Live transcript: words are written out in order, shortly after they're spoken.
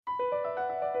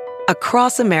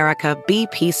Across America,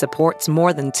 BP supports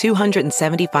more than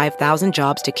 275,000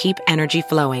 jobs to keep energy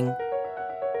flowing.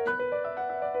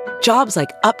 Jobs like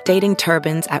updating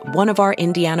turbines at one of our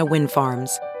Indiana wind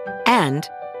farms and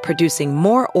producing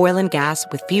more oil and gas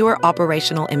with fewer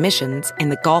operational emissions in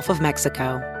the Gulf of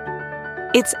Mexico.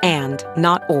 It's and,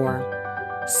 not or.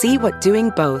 See what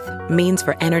doing both means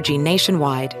for energy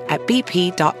nationwide at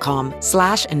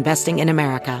bp.com/investing in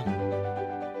America.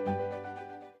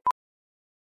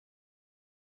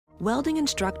 Welding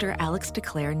instructor Alex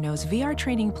DeClaire knows VR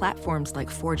training platforms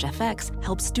like Forge FX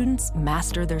help students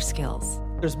master their skills.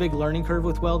 There's a big learning curve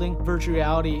with welding. Virtual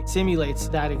reality simulates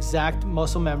that exact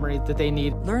muscle memory that they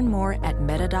need. Learn more at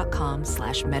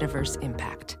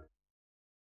meta.com/metaverseimpact.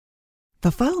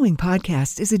 The following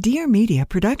podcast is a Dear Media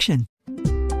production.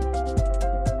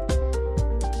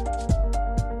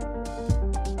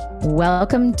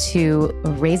 Welcome to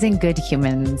Raising Good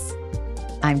Humans.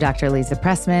 I'm Dr. Lisa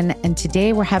Pressman, and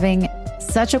today we're having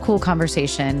such a cool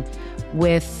conversation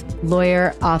with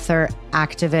lawyer, author,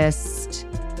 activist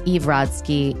Eve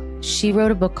Rodsky. She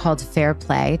wrote a book called Fair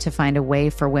Play to find a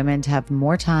way for women to have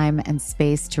more time and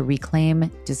space to reclaim,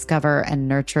 discover, and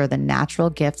nurture the natural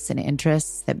gifts and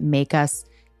interests that make us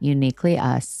uniquely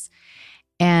us.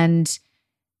 And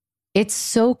it's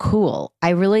so cool.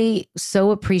 I really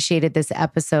so appreciated this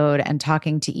episode and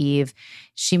talking to Eve.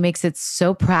 She makes it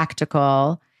so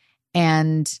practical,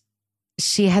 and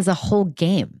she has a whole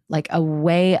game, like a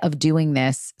way of doing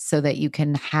this so that you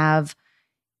can have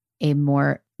a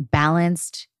more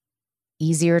balanced,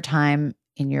 easier time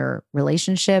in your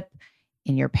relationship,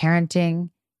 in your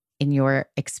parenting, in your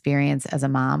experience as a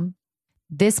mom.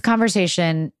 This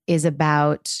conversation is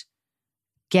about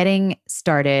getting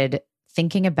started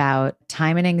thinking about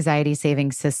time and anxiety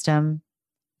saving system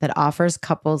that offers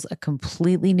couples a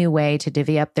completely new way to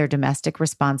divvy up their domestic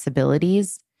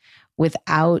responsibilities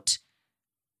without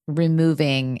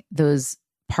removing those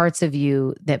parts of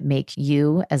you that make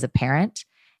you as a parent,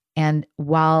 and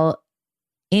while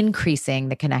increasing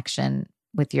the connection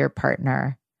with your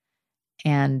partner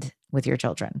and with your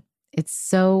children. It's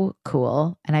so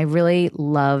cool. And I really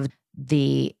love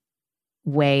the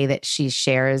way that she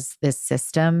shares this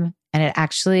system. And it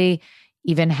actually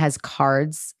even has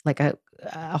cards, like a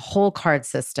whole card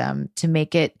system to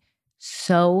make it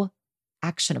so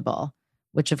actionable,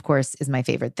 which of course is my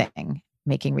favorite thing,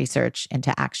 making research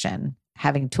into action,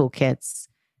 having toolkits,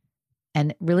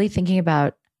 and really thinking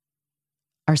about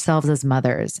ourselves as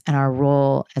mothers and our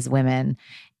role as women.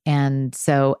 And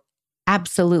so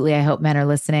absolutely, I hope men are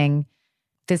listening.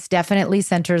 This definitely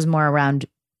centers more around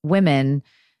women,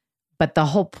 but the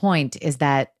whole point is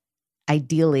that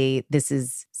ideally, this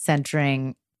is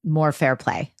centering more fair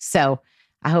play. So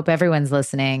I hope everyone's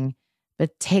listening,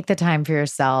 but take the time for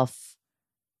yourself.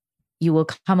 You will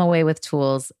come away with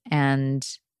tools and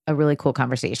a really cool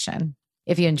conversation.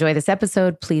 If you enjoy this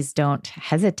episode, please don't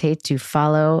hesitate to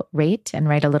follow, rate, and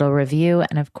write a little review.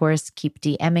 And of course, keep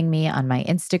DMing me on my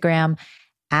Instagram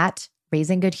at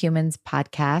Raising Good Humans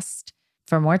Podcast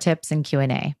for more tips and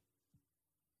Q&A.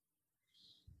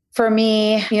 For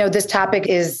me, this topic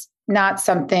is not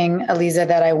something, Aliza,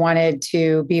 that I wanted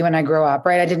to be when I grew up,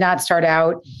 right? I did not start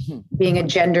out being a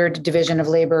gendered division of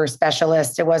labor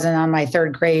specialist. It wasn't on my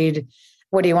third grade.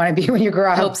 What do you want to be when you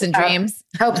grow up? Hopes and dreams.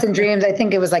 Hopes and dreams. I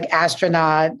think it was like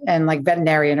astronaut and like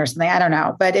veterinarian or something. I don't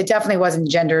know, but it definitely wasn't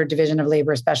gender division of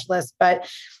labor specialist. But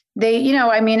they,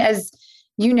 as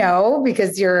you know,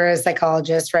 because you're a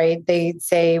psychologist, right? They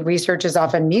say research is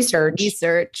often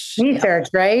research, yeah.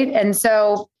 Right? And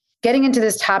so getting into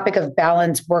this topic of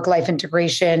balance, work-life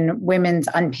integration, women's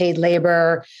unpaid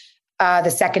labor,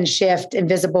 the second shift,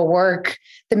 invisible work,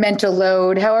 the mental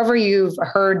load, however you've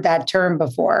heard that term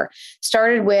before,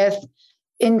 started with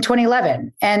in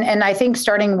 2011. And I think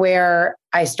starting where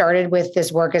I started with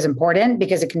this work is important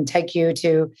because it can take you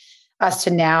to us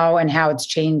to now and how it's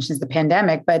changed since the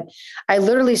pandemic. But I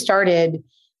literally started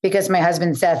because my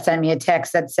husband, Seth, sent me a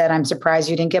text that said, "I'm surprised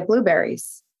you didn't get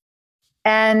blueberries."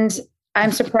 And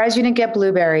I'm surprised you didn't get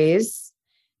blueberries,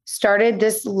 started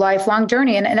this lifelong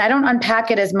journey. And I don't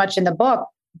unpack it as much in the book,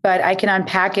 but I can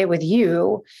unpack it with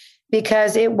you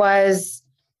because it was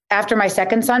after my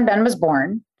second son, Ben, was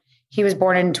born. He was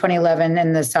born in 2011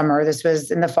 in the summer. This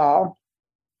was in the fall.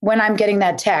 When I'm getting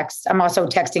that text, I'm also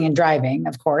texting and driving,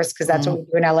 of course, because that's what we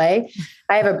do in LA.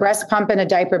 I have a breast pump and a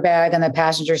diaper bag on the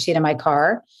passenger seat of my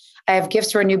car. I have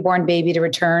gifts for a newborn baby to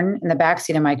return in the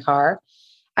backseat of my car.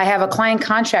 I have a client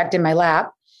contract in my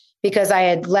lap because I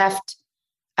had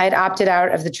opted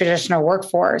out of the traditional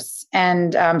workforce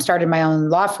and started my own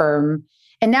law firm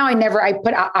And now I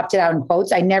put opted out in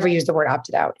quotes. I never use the word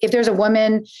opted out. If there's a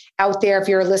woman out there, if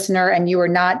you're a listener and you are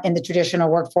not in the traditional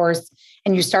workforce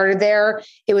and you started there,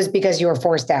 it was because you were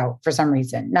forced out for some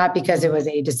reason, not because it was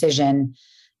a decision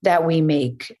that we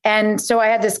make. And so I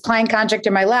had this client contract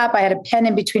in my lap. I had a pen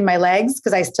in between my legs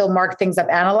because I still mark things up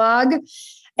analog.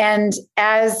 And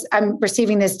as I'm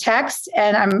receiving this text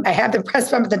and I have the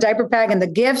breast pump, the diaper bag, and the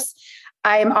gifts,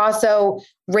 I am also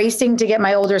racing to get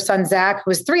my older son, Zach,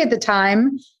 who was 3 at the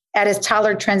time, at his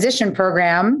toddler transition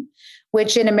program,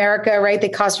 which in America, right, they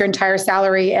cost your entire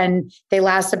salary and they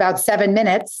last about 7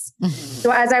 minutes. So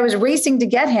as I was racing to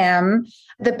get him,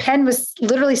 the pen was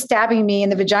literally stabbing me in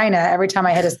the vagina every time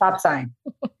I hit a stop sign.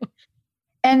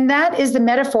 And that is the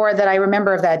metaphor that I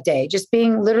remember of that day, just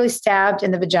being literally stabbed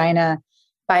in the vagina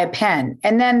by a pen.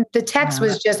 And then the text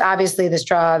was just obviously the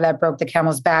straw that broke the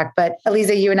camel's back. But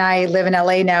Aliza, you and I live in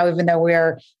LA now, even though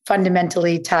we're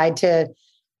fundamentally tied to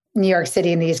New York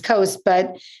City and the East Coast,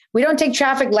 but we don't take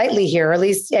traffic lightly here, at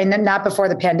least, and not before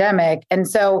the pandemic. And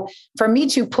so for me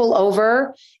to pull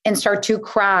over and start to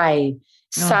cry,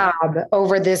 sob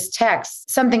over this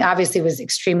text, something obviously was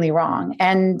extremely wrong.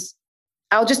 And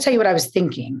I'll just tell you what I was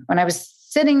thinking when I was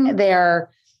sitting there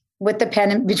with the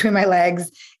pen between my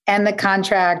legs and the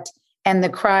contract and the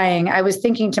crying. I was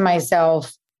thinking to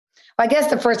myself, well, I guess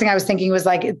the first thing I was thinking was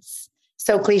like, it's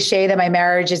so cliche that my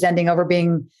marriage is ending over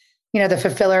being, the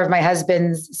fulfiller of my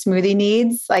husband's smoothie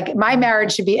needs. Like my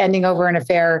marriage should be ending over an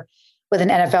affair with an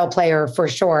NFL player for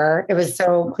sure. It was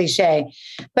so cliche.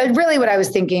 But really what I was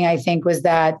thinking, I think, was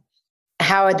that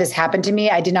how had this happened to me?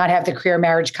 I did not have the career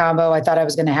marriage combo I thought I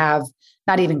was going to have,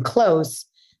 not even close.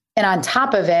 And on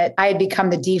top of it, I had become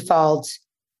the default.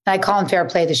 And I call in fair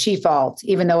play the she-fault,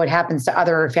 even though it happens to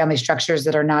other family structures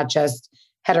that are not just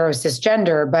hetero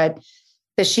cisgender, but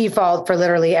the she-fault for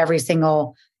literally every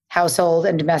single household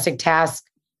and domestic task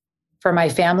for my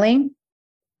family.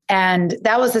 And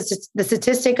that was the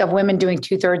statistic of women doing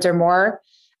 2/3 or more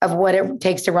of what it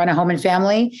takes to run a home and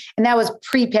family. And that was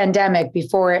pre-pandemic,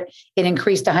 before it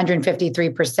increased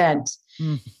 153%.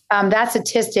 That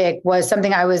statistic was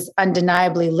something I was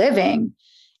undeniably living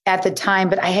at the time,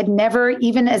 but I had never,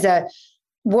 even as a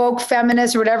woke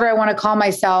feminist or whatever I want to call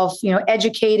myself,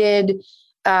 educated,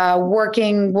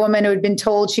 working woman who had been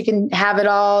told she can have it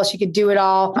all, she could do it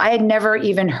all. I had never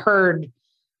even heard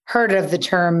of the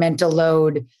term mental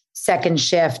load, second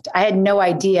shift. I had no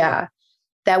idea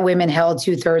that women held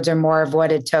 2/3 or more of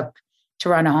what it took to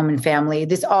run a home and family.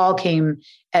 This all came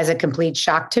as a complete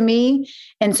shock to me.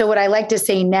 And so what I like to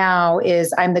say now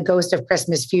is I'm the ghost of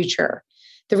Christmas future.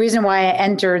 The reason why I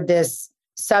entered this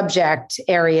subject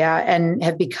area and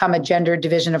have become a gender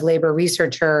division of labor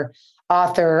researcher,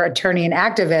 author, attorney, and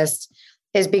activist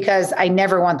is because I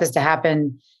never want this to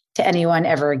happen to anyone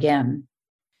ever again.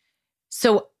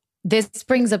 So this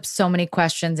brings up so many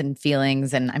questions and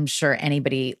feelings, and I'm sure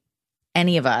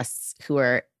any of us who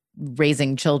are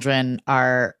raising children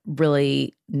are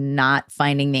really not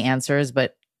finding the answers,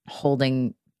 but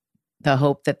holding the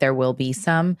hope that there will be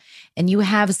some, and you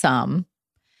have some.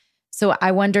 So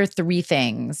I wonder 3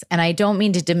 things, and I don't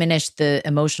mean to diminish the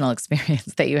emotional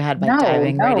experience that you had by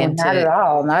diving right into it.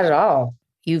 Not at all.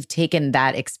 You've taken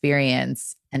that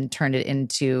experience and turned it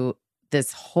into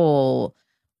this whole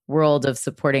world of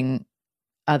supporting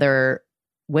other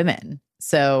women.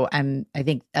 So I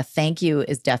think a thank you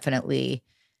is definitely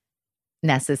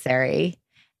necessary.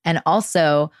 And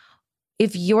also,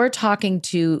 if you're talking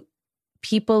to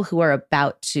people who are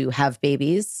about to have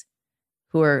babies,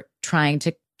 who are trying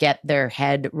to get their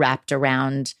head wrapped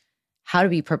around how to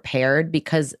be prepared,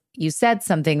 because you said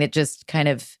something that just kind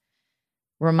of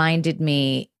reminded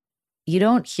me, you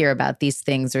don't hear about these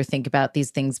things or think about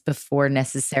these things before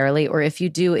necessarily, or if you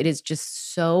do, it is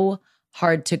just so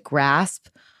hard to grasp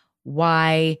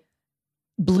why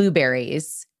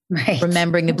blueberries,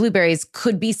 remembering the blueberries,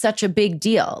 could be such a big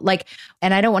deal.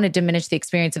 And I don't want to diminish the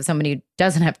experience of somebody who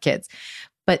doesn't have kids,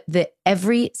 but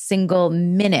every single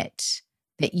minute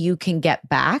that you can get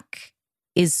back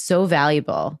is so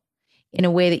valuable in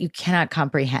a way that you cannot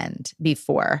comprehend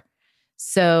before.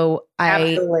 So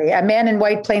Absolutely. A man in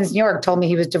White Plains, New York told me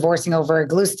he was divorcing over a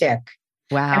glue stick.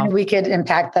 Wow. And we could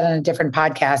impact that on a different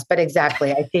podcast, but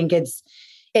exactly. I think it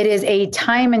is a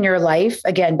time in your life,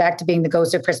 again, back to being the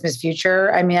ghost of Christmas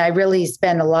future. I mean, I really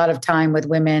spend a lot of time with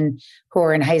women who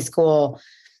are in high school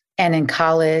and in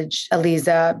college,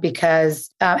 Aliza, because,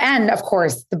 and of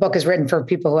course, the book is written for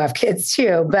people who have kids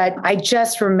too, but I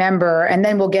just remember, and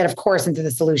then we'll get, of course, into the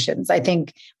solutions. I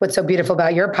think what's so beautiful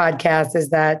about your podcast is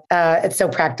that it's so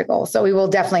practical. So we will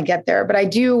definitely get there, but I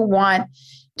do want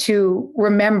to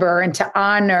remember and to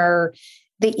honor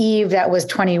the Eve that was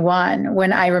 21,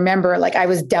 when I remember like I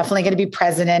was definitely going to be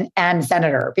president and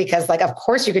senator, because like, of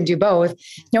course you can do both.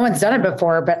 No one's done it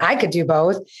before, but I could do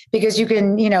both because you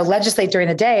can, legislate during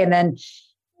the day and then,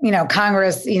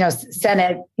 Congress,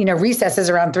 Senate, recesses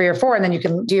around 3 or 4, and then you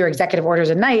can do your executive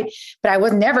orders at night. But I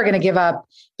was never going to give up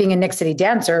being a Knick City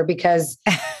dancer because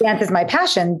dance is my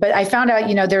passion. But I found out,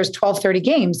 there's 12:30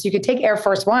 games. You could take Air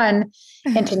Force One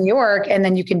into New York, and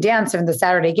then you can dance in the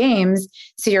Saturday games,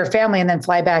 see your family, and then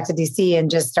fly back to DC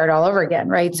and just start all over again.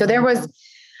 Right. So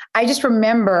I just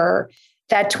remember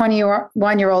that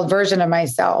 21-year-old version of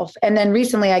myself. And then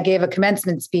recently I gave a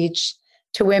commencement speech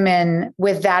to women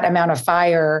with that amount of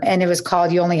fire. And it was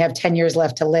called, You Only Have 10 Years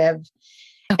Left to Live.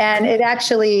 Okay. And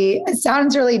it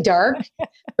sounds really dark,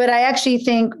 but I actually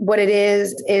think what it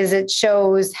is it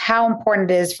shows how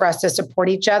important it is for us to support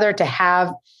each other, to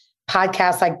have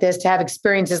podcasts like this, to have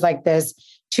experiences like this,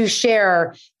 to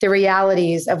share the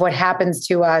realities of what happens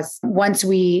to us once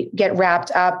we get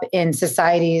wrapped up in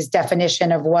society's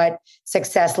definition of what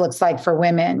success looks like for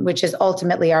women, which is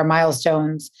ultimately our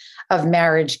milestones of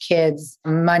marriage, kids,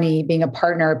 money, being a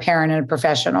partner, a parent, and a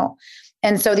professional.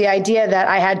 And so the idea that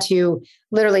I had to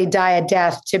literally die a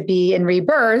death to be in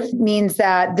rebirth means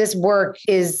that this work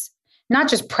is not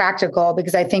just practical,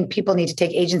 because I think people need to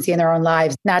take agency in their own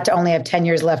lives, not to only have 10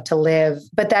 years left to live,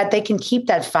 but that they can keep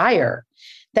that fire,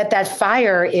 that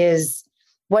fire is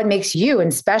what makes you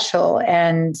and special.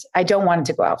 And I don't want it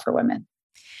to go out for women.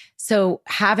 So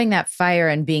having that fire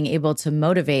and being able to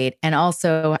motivate, and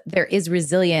also there is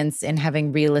resilience in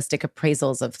having realistic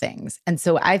appraisals of things. And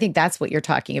so I think that's what you're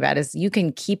talking about, is you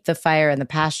can keep the fire and the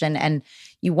passion, and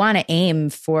you want to aim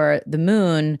for the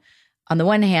moon on the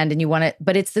one hand, and you want to,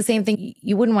 but it's the same thing.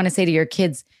 You wouldn't want to say to your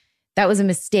kids, that was a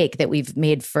mistake that we've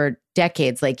made for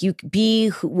decades. Like, you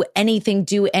be anything,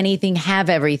 do anything, have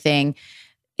everything.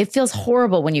 It feels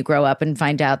horrible when you grow up and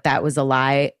find out that was a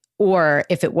lie. Or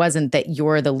if it wasn't, that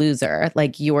you're the loser,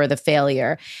 like you're the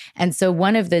failure. And so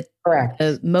one of the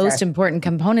most important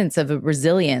components of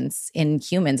resilience in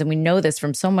humans, and we know this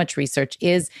from so much research,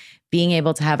 is being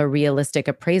able to have a realistic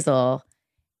appraisal.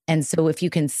 And so if you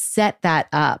can set that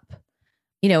up,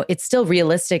 it's still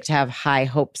realistic to have high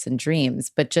hopes and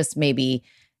dreams, but just maybe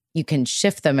you can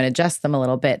shift them and adjust them a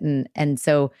little bit. And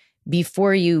so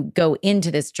before you go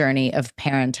into this journey of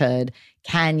parenthood,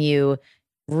 can you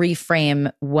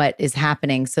reframe what is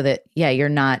happening so that, you're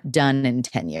not done in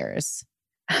 10 years?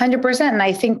 100%. And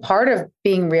I think part of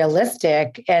being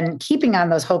realistic and keeping on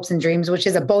those hopes and dreams, which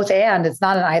is a both and, it's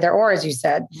not an either or, as you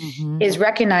said, is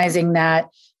recognizing that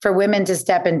for women to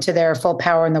step into their full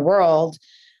power in the world,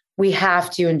 we have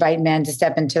to invite men to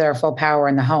step into their full power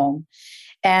in the home.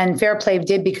 And Fair Play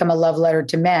did become a love letter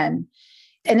to men.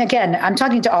 And again, I'm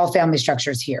talking to all family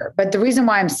structures here, but the reason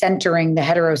why I'm centering the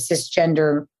hetero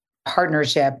cisgender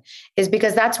partnership is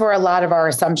because that's where a lot of our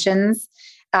assumptions,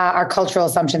 our cultural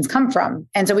assumptions, come from.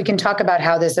 And so we can talk about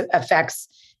how this affects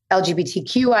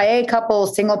LGBTQIA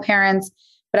couples, single parents,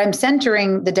 but I'm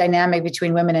centering the dynamic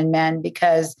between women and men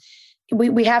because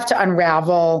we have to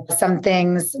unravel some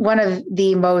things. One of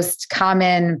the most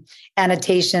common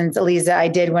annotations, Aliza, I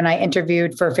did when I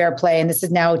interviewed for Fair Play, and this is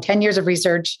now 10 years of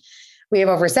research. We have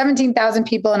over 17,000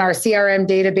 people in our CRM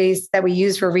database that we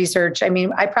use for research. I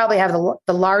mean, I probably have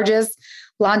the largest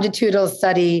longitudinal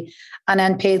study on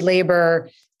unpaid labor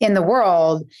in the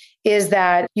world, is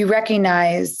that you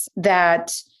recognize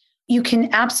that you can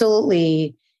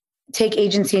absolutely take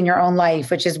agency in your own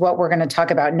life, which is what we're going to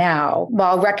talk about now,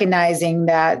 while recognizing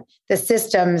that the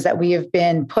systems that we have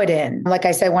been put in, like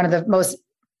I said, one of the most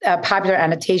popular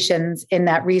annotations in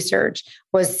that research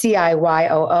was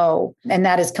CIYOO, and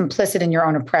that is complicit in your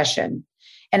own oppression.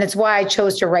 And it's why I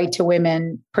chose to write to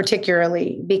women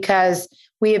particularly, because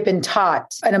we have been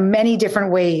taught in many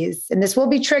different ways, and this will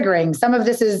be triggering. Some of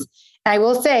this is, I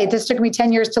will say, this took me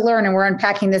 10 years to learn, and we're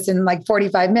unpacking this in like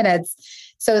 45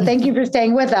 minutes. So thank you for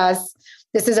staying with us.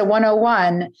 This is a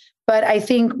 101, but I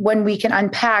think when we can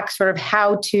unpack sort of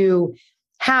how to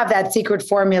have that secret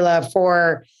formula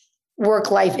for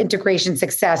work-life integration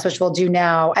success, which we'll do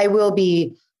now, I will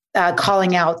be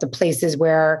calling out the places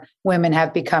where women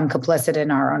have become complicit in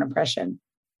our own oppression.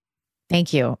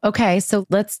 Thank you. Okay, so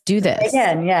let's do this.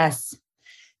 Again, yes.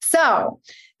 So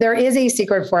there is a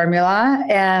secret formula,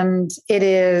 and it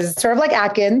is sort of like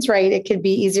Atkins, right? It could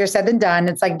be easier said than done.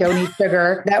 It's like don't eat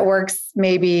sugar. That works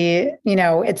maybe,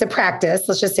 it's a practice.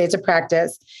 Let's just say it's a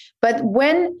practice. But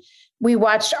when we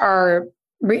watched our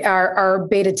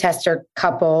beta tester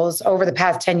couples over the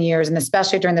past 10 years, and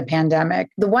especially during the pandemic,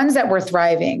 the ones that were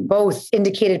thriving both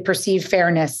indicated perceived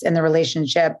fairness in the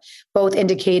relationship, both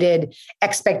indicated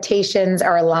expectations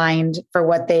are aligned for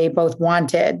what they both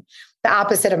wanted. the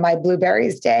opposite of my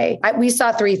blueberries day. We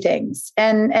saw three things.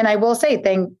 And I will say,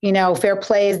 fair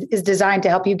play is designed to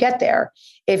help you get there.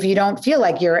 If you don't feel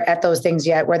like you're at those things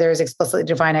yet, where there's explicitly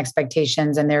defined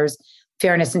expectations and there's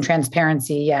fairness and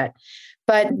transparency yet.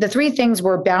 But the three things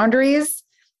were boundaries,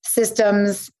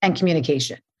 systems, and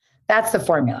communication. That's the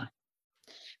formula.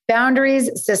 Boundaries,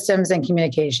 systems, and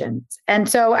communications. And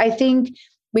so I think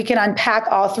we can unpack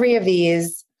all three of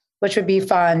these, which would be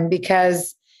fun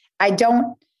because I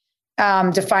don't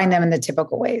define them in the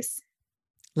typical ways.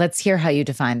 Let's hear how you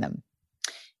define them.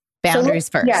 Boundaries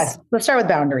first. Yes, let's start with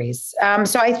boundaries.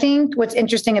 So I think what's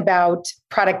interesting about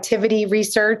productivity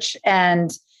research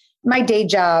and my day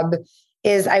job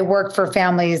is I work for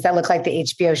families that look like the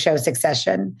HBO show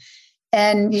Succession.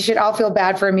 And you should all feel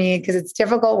bad for me because it's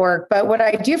difficult work. But what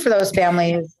I do for those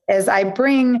families is I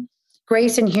bring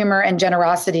grace and humor and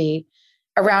generosity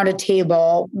around a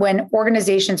table when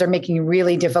organizations are making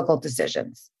really difficult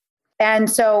decisions. And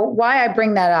so why I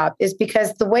bring that up is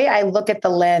because the way I look at the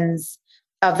lens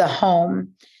of the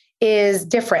home is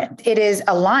different. It is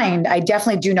aligned. I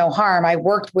definitely do no harm. I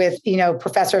worked with,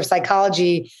 professor of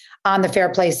psychology on the fair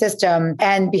play system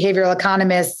and behavioral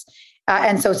economists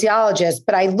and sociologists,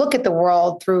 but I look at the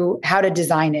world through how to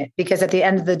design it because at the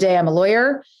end of the day, I'm a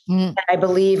lawyer and I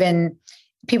believe in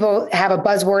people have a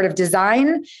buzzword of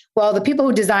design. Well, the people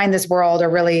who design this world are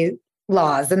really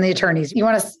laws and the attorneys. You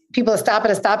want people to stop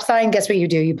at a stop sign? Guess what you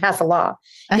do? You pass a law.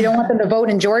 You don't want them to vote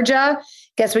in Georgia?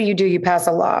 Guess what you do? You pass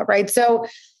a law, right? So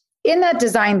in that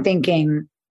design thinking,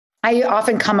 I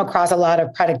often come across a lot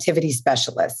of productivity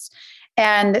specialists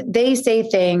and they say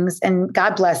things, and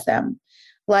God bless them,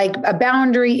 like a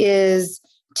boundary is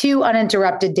 2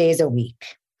 uninterrupted days a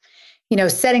week.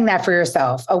 Setting that for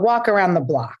yourself, a walk around the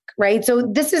block, right? So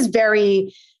this is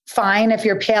very fine if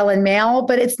you're pale and male,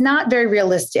 but it's not very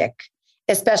realistic,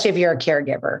 especially if you're a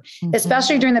caregiver. Mm-hmm.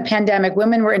 Especially during the pandemic,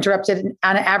 women were interrupted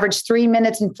on an average 3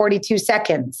 minutes and 42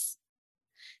 seconds.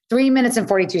 3 minutes and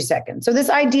 42 seconds. So this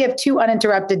idea of 2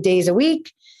 uninterrupted days a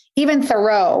week, even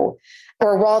Thoreau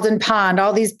or Walden Pond,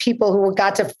 all these people who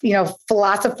got to,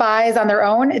 philosophize on their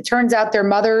own, it turns out their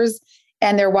mothers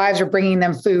and their wives are bringing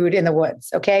them food in the woods.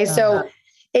 Okay. So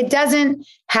it doesn't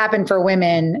happen for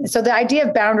women. So the idea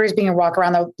of boundaries being a walk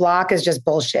around the block is just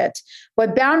bullshit.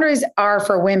 What boundaries are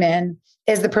for women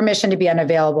is the permission to be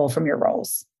unavailable from your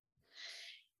roles.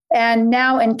 And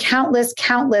now in countless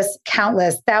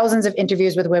thousands of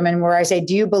interviews with women where I say,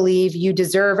 do you believe you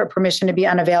deserve a permission to be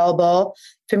unavailable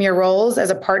from your roles as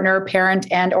a partner,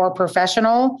 parent, and or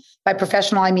professional? By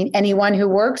professional, I mean anyone who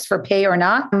works for pay or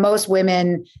not. Most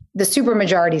women, the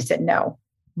supermajority said no.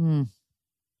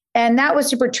 And that was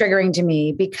super triggering to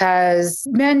me because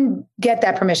men get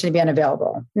that permission to be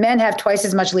unavailable. Men have twice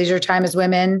as much leisure time as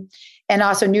women. And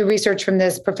also new research from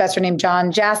this professor named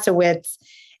John Jasowitz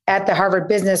at the Harvard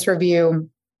Business Review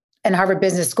and Harvard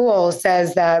Business School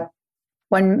says that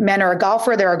when men are a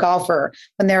golfer, they're a golfer.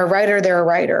 When they're a writer, they're a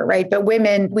writer, right? But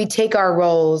women, we take our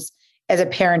roles as a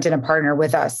parent and a partner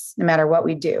with us, no matter what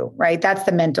we do, right? That's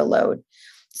the mental load.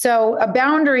 So a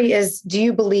boundary is, do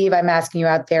you believe, I'm asking you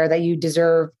out there, that you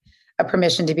deserve a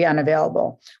permission to be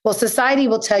unavailable? Well, society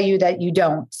will tell you that you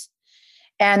don't.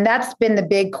 And that's been the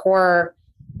big core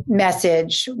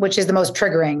message, which is the most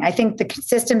triggering. I think the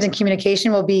systems and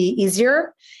communication will be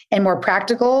easier and more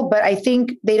practical, but I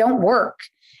think they don't work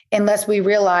unless we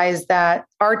realize that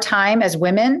our time as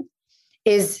women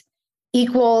is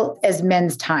equal as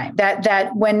men's time.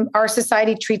 That when our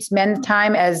society treats men's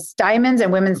time as diamonds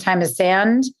and women's time as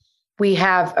sand, we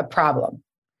have a problem.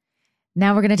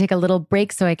 Now we're going to take a little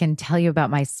break so I can tell you about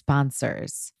my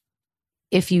sponsors.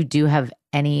 If you do have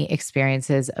any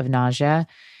experiences of nausea,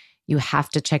 you have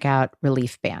to check out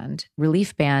Relief Band.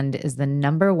 Relief Band is the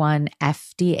 #1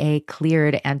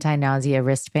 FDA-cleared anti-nausea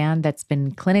wristband that's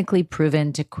been clinically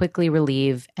proven to quickly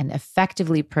relieve and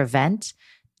effectively prevent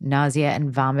nausea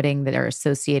and vomiting that are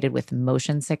associated with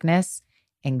motion sickness,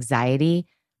 anxiety,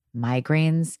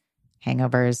 migraines,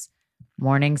 hangovers,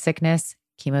 morning sickness,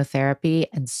 chemotherapy,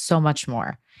 and so much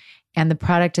more. And the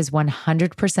product is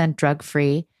 100%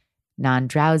 drug-free,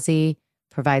 non-drowsy,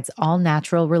 provides all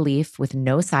natural relief with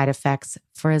no side effects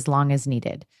for as long as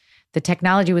needed. The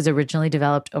technology was originally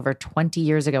developed over 20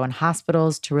 years ago in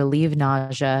hospitals to relieve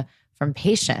nausea from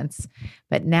patients,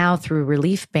 but now through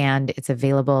Relief Band, it's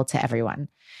available to everyone.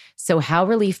 So how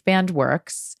Relief Band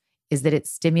works is that it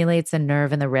stimulates a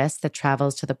nerve in the wrist that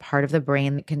travels to the part of the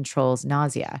brain that controls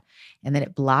nausea, and then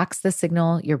it blocks the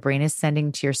signal your brain is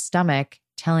sending to your stomach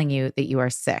telling you that you are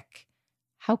sick.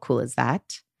 How cool is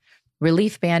that?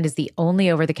 Relief Band is the only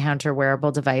over-the-counter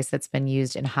wearable device that's been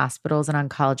used in hospitals and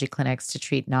oncology clinics to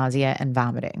treat nausea and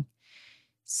vomiting.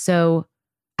 So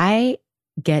I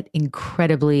get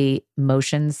incredibly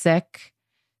motion sick.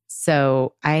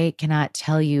 So I cannot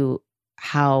tell you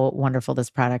how wonderful this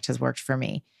product has worked for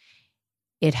me.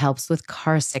 It helps with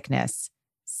car sickness,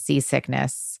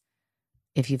 seasickness.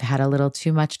 If you've had a little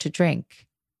too much to drink,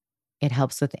 it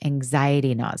helps with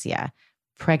anxiety nausea,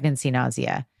 pregnancy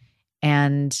nausea.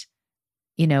 And,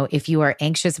 if you are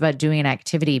anxious about doing an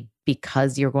activity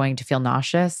because you're going to feel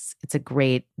nauseous, it's a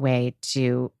great way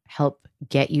to help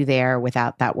get you there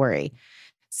without that worry.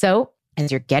 So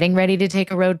as you're getting ready to take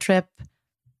a road trip,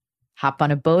 hop on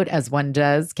a boat as one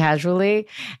does casually,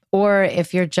 or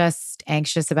if you're just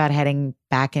anxious about heading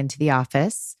back into the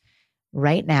office,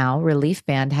 right now, Relief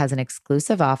Band has an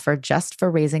exclusive offer just for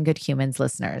Raising Good Humans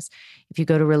listeners. If you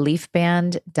go to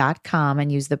reliefband.com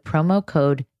and use the promo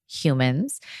code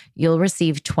HUMANS, you'll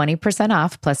receive 20%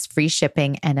 off plus free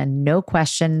shipping and a no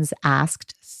questions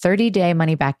asked 30-day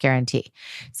money-back guarantee.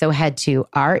 So head to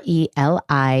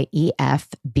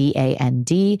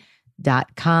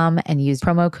reliefband.com and use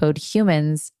promo code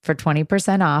HUMANS for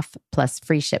 20% off plus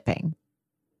free shipping.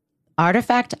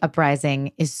 Artifact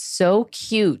Uprising is so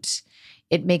cute.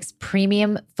 It makes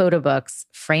premium photo books,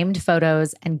 framed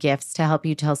photos, and gifts to help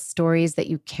you tell stories that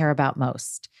you care about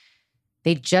most.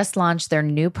 They just launched their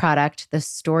new product, The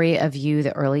Story of You,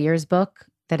 the Early Years book,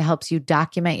 that helps you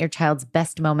document your child's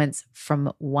best moments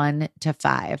from 1 to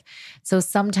 5. So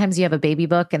sometimes you have a baby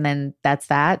book and then that's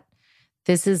that.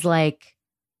 This is like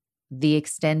the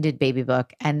extended baby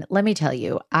book. And let me tell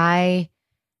you, I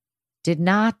did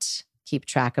not keep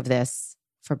track of this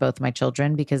for both my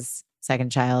children because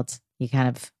second child, you kind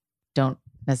of don't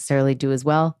necessarily do as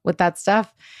well with that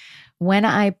stuff. When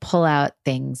I pull out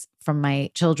things from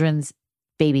my children's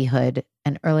babyhood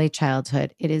and early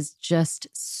childhood, it is just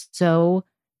so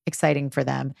exciting for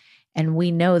them. And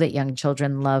we know that young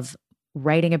children love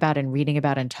writing about and reading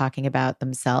about and talking about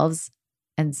themselves.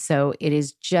 And so it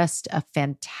is just a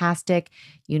fantastic,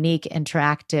 unique,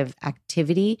 interactive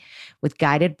activity with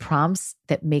guided prompts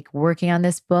that make working on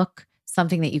this book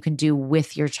something that you can do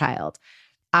with your child.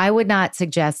 I would not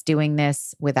suggest doing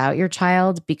this without your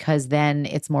child because then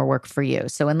it's more work for you.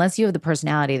 So unless you have the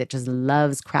personality that just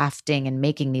loves crafting and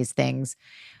making these things,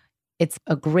 it's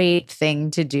a great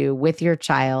thing to do with your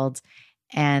child.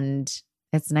 And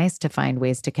it's nice to find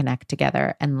ways to connect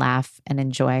together and laugh and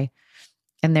enjoy.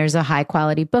 And there's a high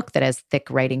quality book that has thick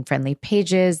writing friendly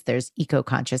pages. There's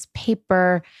eco-conscious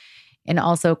paper and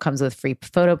also comes with free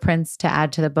photo prints to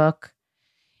add to the book.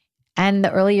 And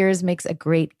the Early Years makes a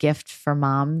great gift for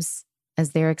moms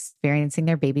as they're experiencing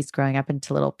their babies growing up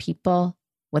into little people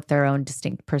with their own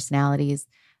distinct personalities,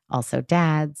 also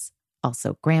dads,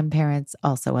 also grandparents,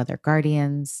 also other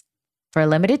guardians. For a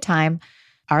limited time,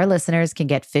 our listeners can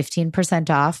get 15%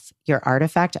 off your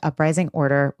Artifact Uprising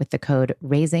order with the code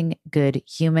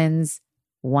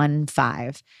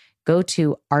RaisingGoodHumans15. Go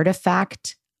to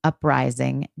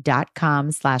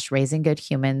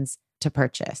artifactuprising.com/raisinggoodhumans to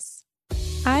purchase.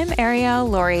 I'm Ariel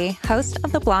Laurie, host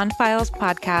of the Blonde Files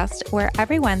podcast, where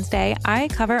every Wednesday I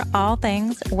cover all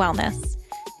things wellness.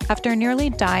 After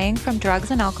nearly dying from drugs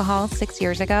and alcohol 6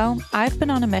 years ago, I've been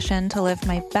on a mission to live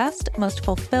my best, most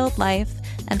fulfilled life,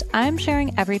 and I'm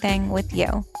sharing everything with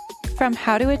you. From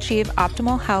how to achieve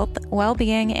optimal health,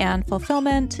 well-being, and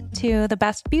fulfillment to the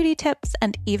best beauty tips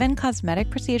and even cosmetic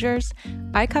procedures,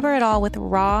 I cover it all with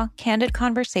raw, candid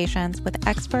conversations with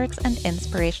experts and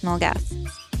inspirational guests.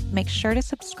 Make sure to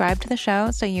subscribe to the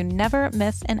show so you never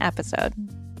miss an episode.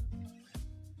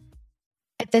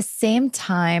 At the same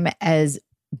time as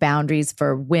boundaries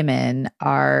for women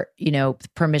are,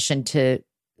 permission to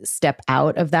step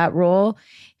out of that role,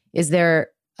 is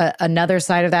there another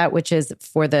side of that, which is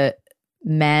for the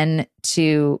men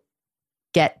to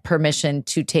get permission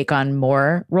to take on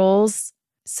more roles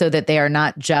so that they are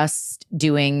not just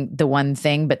doing the one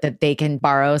thing, but that they can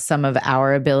borrow some of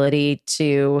our ability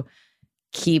to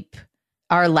keep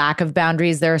our lack of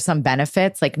boundaries? There are some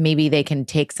benefits, like maybe they can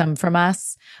take some from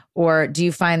us. Or do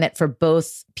you find that for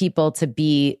both people to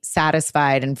be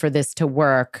satisfied and for this to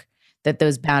work, that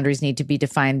those boundaries need to be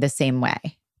defined the same way?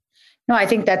 No, I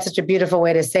think that's such a beautiful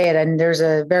way to say it. And there's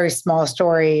a very small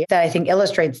story that I think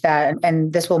illustrates that.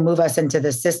 And this will move us into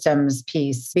the systems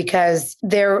piece, because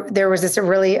there was this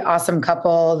really awesome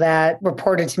couple that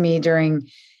reported to me during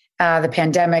the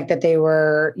pandemic that they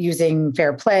were using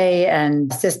Fair Play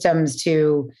and systems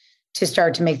to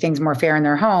start to make things more fair in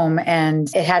their home.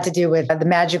 And it had to do with the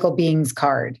Magical Beings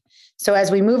card. So as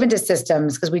we move into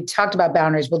systems, because we talked about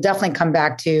boundaries, we'll definitely come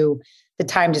back to the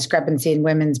time discrepancy and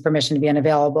women's permission to be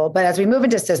unavailable. But as we move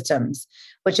into systems,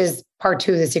 which is part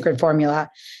 2 of the secret formula,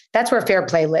 that's where Fair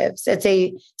Play lives. It's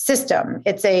a system.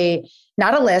 It's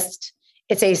not a list.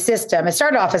 It's a system. It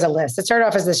started off as a list. It started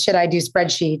off as this should I do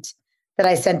spreadsheet that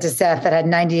I sent to Seth that had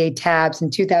 98 tabs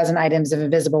and 2,000 items of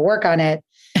invisible work on it.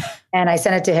 And I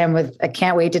sent it to him with, I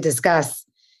can't wait to discuss.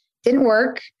 Did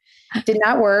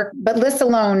not work, but lists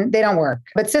alone, they don't work,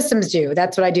 but systems do.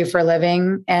 That's what I do for a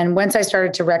living. And once I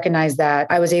started to recognize that,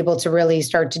 I was able to really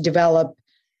start to develop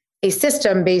a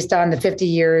system based on the 50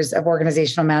 years of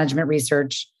organizational management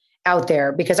research out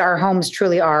there, because our homes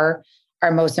truly are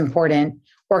our most important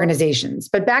organizations.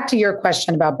 But back to your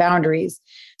question about boundaries.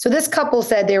 So this couple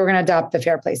said they were going to adopt the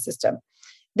Fair Play system.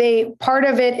 Part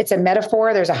of it, it's a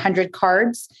metaphor. There's 100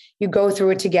 cards. You go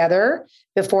through it together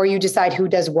before you decide who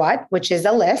does what, which is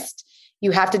a list.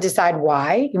 You have to decide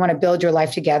why. You want to build your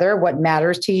life together, what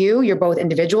matters to you. You're both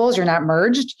individuals. You're not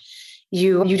merged.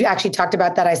 You actually talked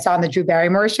about that. I saw on the Drew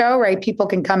Barrymore show, right? People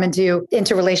can come into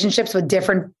relationships with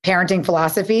different parenting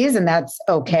philosophies, and that's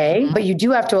okay. But you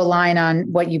do have to align on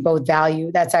what you both value.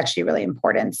 That's actually really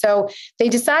important. So they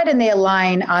decide and they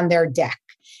align on their deck.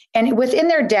 And within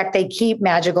their deck, they keep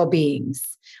magical beings,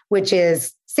 which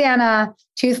is Santa,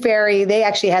 Tooth Fairy. They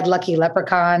actually had Lucky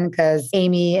Leprechaun because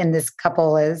Amy and this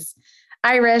couple is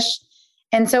Irish.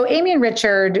 And so Amy and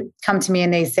Richard come to me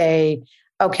and they say,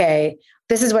 okay,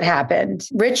 this is what happened.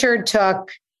 Richard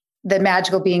took the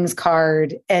magical beings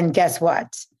card, and guess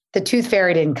what? The Tooth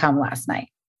Fairy didn't come last night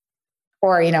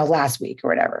or, last week or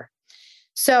whatever.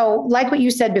 So like what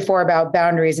you said before about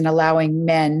boundaries and allowing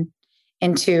men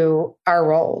into our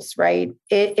roles, right?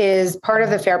 It is part of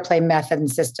the Fair Play method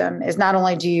and system is not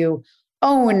only do you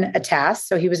own a task,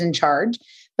 so he was in charge,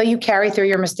 but you carry through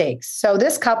your mistakes. So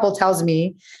this couple tells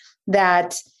me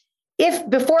that if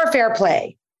before Fair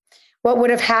Play, what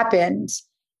would have happened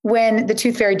when the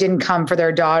Tooth Fairy didn't come for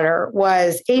their daughter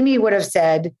was Amy would have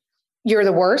said, you're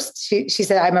the worst. She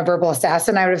said, I'm a verbal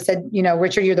assassin. I would have said,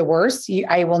 Richard, you're the worst.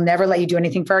 I will never let you do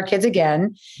anything for our kids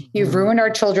again. You've ruined our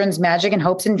children's magic and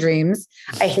hopes and dreams.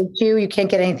 I hate you. You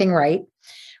can't get anything right.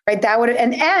 Right. That would have,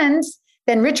 and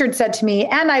then Richard said to me,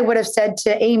 and I would have said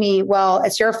to Amy, well,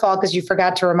 it's your fault because you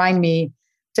forgot to remind me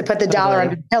to put the dollar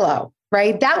under the pillow.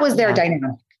 Right. That was their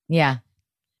dynamic. Yeah.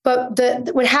 But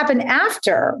what happened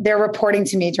after their reporting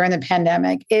to me during the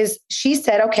pandemic is she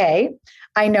said, okay,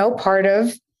 I know part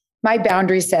of my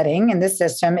boundary setting in this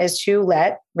system is to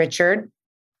let Richard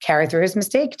carry through his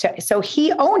mistake. So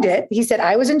he owned it. He said,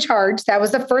 I was in charge. That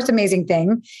was the first amazing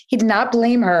thing. He did not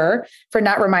blame her for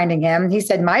not reminding him. He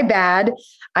said, my bad.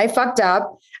 I fucked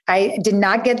up. I did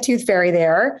not get Tooth Fairy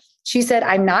there. She said,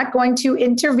 I'm not going to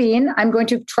intervene. I'm going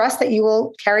to trust that you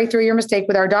will carry through your mistake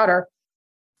with our daughter.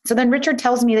 So then Richard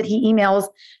tells me that he emails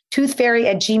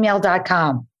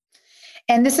toothfairy@gmail.com.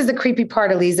 And this is the creepy part,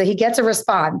 Aliza. He gets a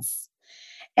response.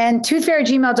 And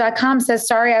toothfairy@gmail.com says,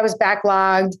 sorry, I was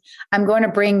backlogged. I'm going to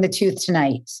bring the tooth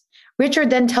tonight. Richard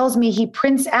then tells me he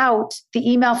prints out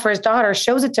the email for his daughter,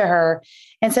 shows it to her,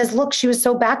 and says, look, she was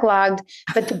so backlogged.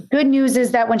 But the good news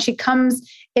is that when she comes,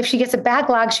 if she gets a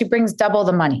backlog, she brings double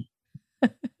the money.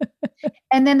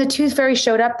 And then the Tooth Fairy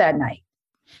showed up that night.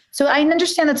 So I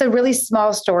understand that's a really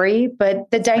small story, but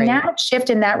the dynamic shift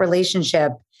in that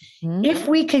relationship, if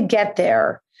we could get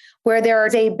there, where there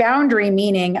is a boundary,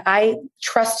 meaning I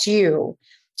trust you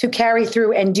to carry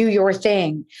through and do your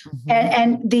thing.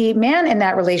 And the man in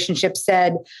that relationship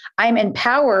said, I'm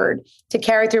empowered to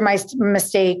carry through my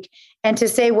mistake and to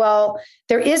say, well,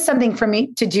 there is something for me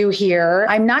to do here.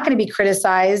 I'm not going to be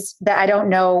criticized that I don't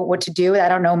know what to do. I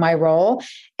don't know my role.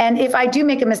 And if I do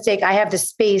make a mistake, I have the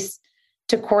space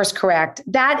to course correct.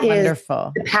 That is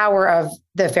wonderful. The power of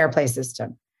the Fair Play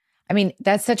system. I mean,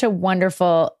 that's such a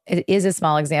wonderful, it is a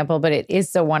small example, but it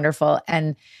is so wonderful.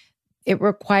 And it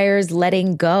requires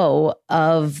letting go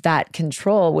of that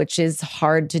control, which is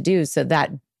hard to do. So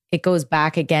that it goes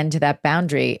back again to that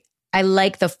boundary. I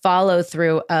like the follow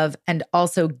through of, and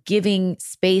also giving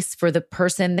space for the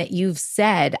person that you've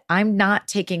said, I'm not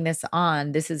taking this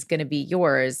on. This is going to be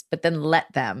yours, but then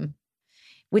let them,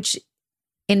 which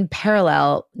in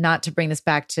parallel, not to bring this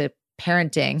back to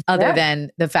parenting, other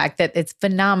than the fact that it's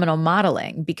phenomenal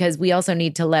modeling, because we also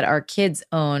need to let our kids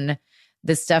own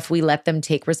the stuff we let them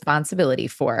take responsibility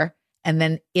for. And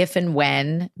then if and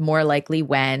when, more likely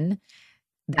when,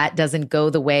 that doesn't go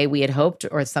the way we had hoped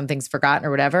or something's forgotten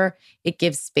or whatever, it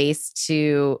gives space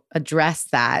to address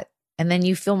that. And then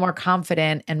you feel more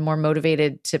confident and more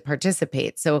motivated to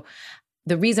participate. So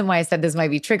the reason why I said this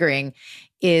might be triggering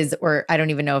is, or I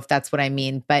don't even know if that's what I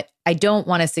mean, but I don't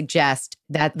want to suggest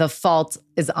that the fault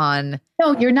is on.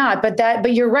 No, you're not.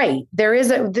 But you're right. There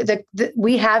is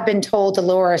we have been told to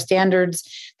lower our standards,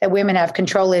 that women have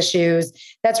control issues.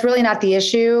 That's really not the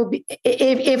issue.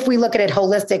 If we look at it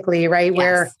holistically, right? Yes.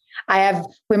 Where I have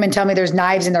women tell me there's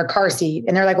knives in their car seat,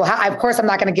 and they're like, well, of course I'm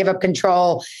not going to give up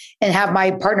control and have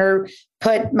my partner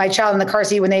put my child in the car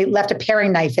seat when they left a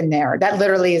paring knife in there. That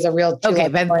literally is a real. Okay,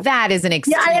 but point. That is an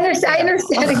extreme. Yeah, I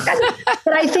understand.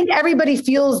 But I think everybody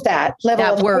feels that level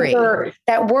of worry,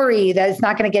 that it's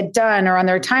not going to get done or on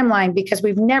their timeline, because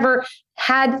we've never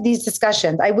had these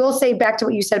discussions. I will say, back to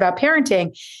what you said about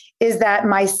parenting, is that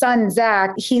my son,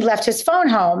 Zach, he left his phone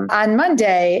home on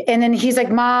Monday. And then he's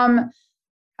like, Mom,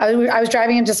 I was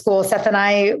driving him to school. Seth and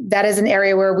I, that is an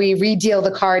area where we redeal the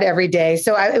card every day.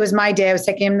 So it was my day. I was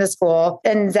taking him to school.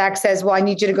 And Zach says, well, I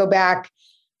need you to go back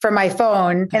for my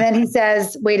phone. And then he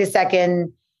says, wait a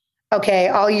second. Okay,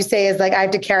 all you say is like, I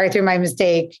have to carry through my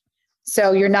mistake.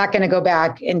 So you're not going to go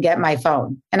back and get my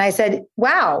phone. And I said,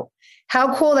 wow,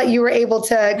 how cool that you were able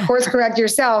to course correct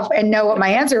yourself and know what my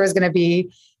answer was going to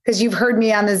be, because you've heard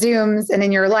me on the Zooms and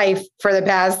in your life for the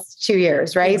past 2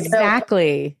 years, right?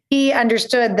 Exactly. So he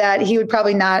understood that he would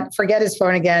probably not forget his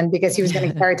phone again, because he was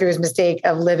going to carry through his mistake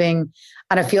of living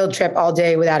on a field trip all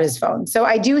day without his phone. So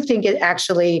I do think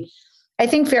I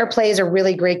think Fair Play is a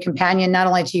really great companion, not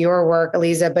only to your work,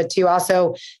 Aliza, but to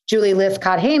also Julie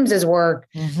Lythcott-Hames's work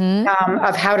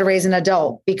of how to raise an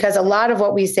adult, because a lot of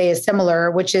what we say is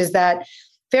similar, which is that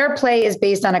Fair Play is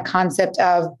based on a concept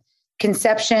of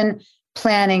conception,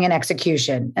 planning, and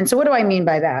execution. And so what do I mean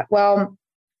by that? Well,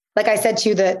 like I said to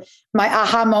you, that my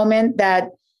aha moment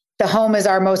that the home is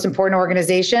our most important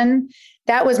organization,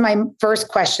 that was my first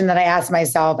question that I asked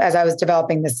myself as I was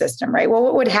developing the system, right? Well,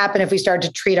 what would happen if we started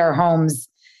to treat our homes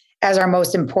as our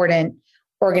most important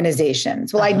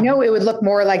organizations? Well, I know it would look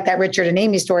more like that Richard and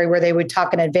Amy story, where they would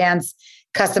talk in advance,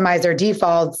 customize their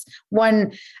defaults.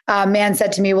 One man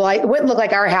said to me, well, it wouldn't look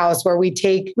like our house, where we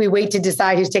wait to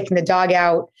decide who's taking the dog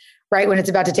out right when it's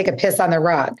about to take a piss on the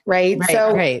rug, right?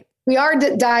 We are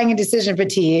dying in decision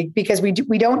fatigue because we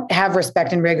don't have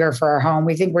respect and rigor for our home.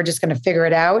 We think we're just going to figure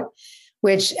it out,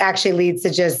 which actually leads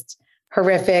to just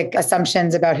horrific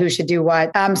assumptions about who should do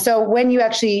what. So when you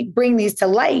actually bring these to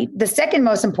light, the second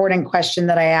most important question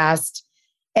that I asked,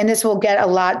 and this will get a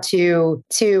lot to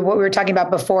what we were talking about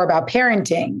before about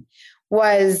parenting,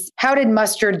 was how did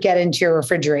mustard get into your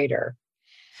refrigerator?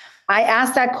 I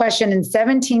asked that question in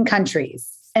 17 countries.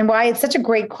 And why it's such a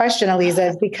great question,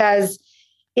 Aliza, is because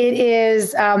it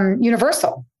is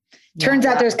universal. Turns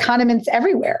out there's condiments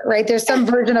everywhere, right? There's some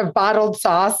version of bottled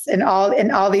sauce in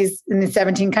the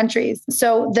 17 countries.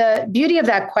 So the beauty of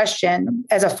that question,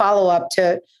 as a follow-up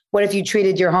to what if you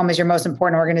treated your home as your most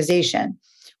important organization,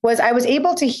 was I was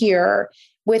able to hear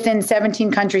within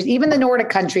 17 countries, even the Nordic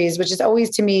countries, which is always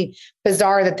to me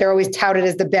bizarre that they're always touted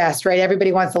as the best, right?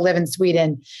 Everybody wants to live in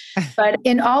Sweden. But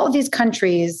in all of these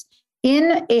countries,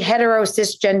 in a hetero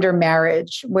cisgender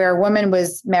marriage where a woman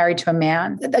was married to a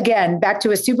man, again, back to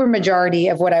a super majority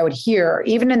of what I would hear,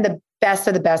 even in the best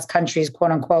of the best countries, quote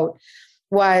unquote,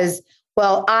 was,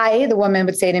 well, the woman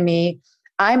would say to me,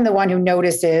 I'm the one who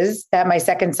notices that my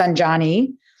second son,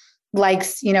 Johnny,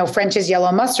 likes, French's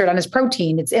yellow mustard on his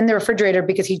protein. It's in the refrigerator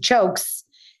because he chokes.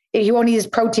 He won't eat his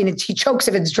protein. He chokes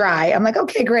if it's dry. I'm like,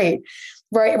 okay, great.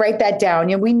 Write that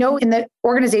down. We know in the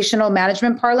organizational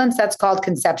management parlance, that's called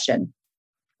conception,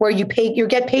 where you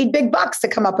get paid big bucks to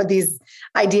come up with these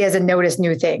ideas and notice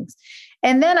new things.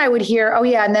 And then I would hear, oh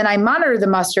yeah, and then I monitor the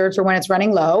mustard for when it's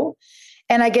running low,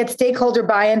 and I get stakeholder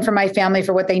buy-in from my family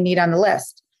for what they need on the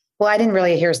list. Well, I didn't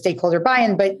really hear stakeholder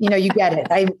buy-in, but you get it.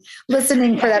 I'm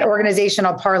listening for that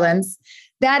organizational parlance.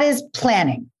 That is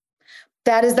planning.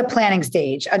 That is the planning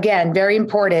stage. Again, very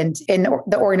important in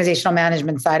the organizational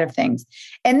management side of things.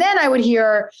 And then I would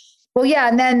hear, well, yeah.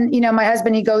 And then, my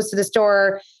husband, he goes to the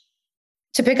store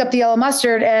to pick up the yellow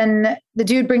mustard, and the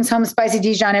dude brings home spicy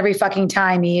Dijon every fucking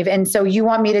time, Eve. And so you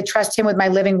want me to trust him with my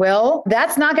living will?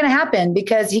 That's not going to happen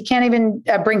because he can't even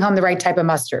bring home the right type of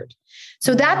mustard.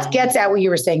 So that gets at what you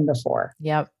were saying before.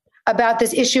 Yep. About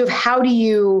this issue of how do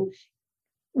you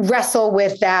wrestle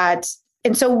with that?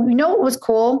 And so, what was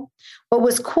cool? What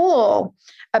was cool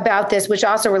about this, which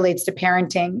also relates to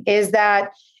parenting, is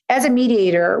that as a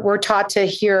mediator, we're taught to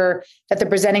hear that the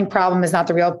presenting problem is not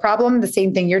the real problem. The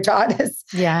same thing you're taught as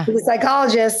a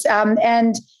psychologist.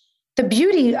 And the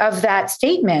beauty of that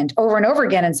statement over and over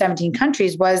again in 17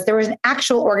 countries was there was an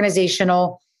actual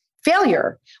organizational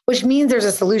failure, which means there's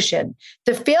a solution.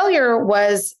 The failure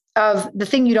was of the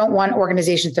thing you don't want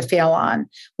organizations to fail on,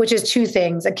 which is two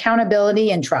things: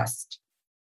 accountability and trust.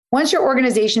 Once your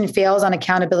organization fails on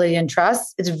accountability and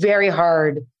trust, it's very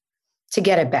hard to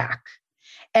get it back.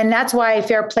 And that's why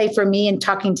Fair Play for me, and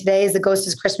talking today as the Ghost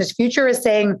is Christmas Future, is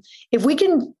saying, if we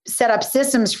can set up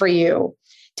systems for you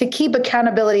to keep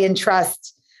accountability and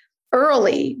trust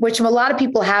early, which a lot of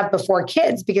people have before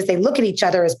kids because they look at each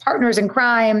other as partners in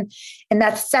crime. And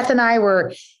that's Seth and I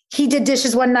were, he did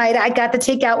dishes one night, I got the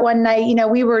takeout one night,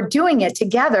 we were doing it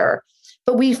together,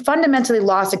 but we fundamentally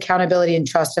lost accountability and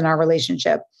trust in our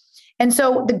relationship. And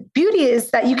so the beauty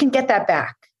is that you can get that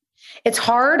back. It's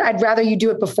hard. I'd rather you do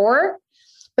it before,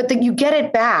 but that you get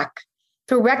it back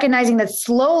through recognizing that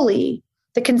slowly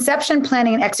the conception,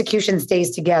 planning, and execution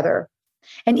stays together.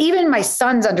 And even my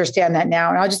sons understand that now.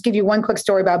 And I'll just give you one quick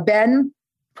story about Ben.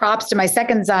 Props to my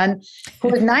second son, who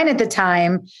was 9 at the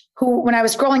time, who, when I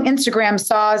was scrolling Instagram,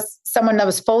 saw someone that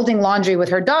was folding laundry with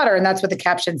her daughter. And that's what the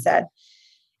caption said.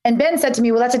 And Ben said to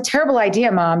me, well, that's a terrible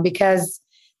idea, Mom, because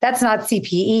that's not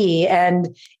CPE.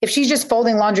 And if she's just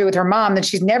folding laundry with her mom, then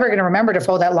she's never going to remember to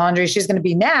fold that laundry. She's going to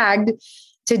be nagged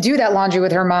to do that laundry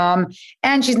with her mom.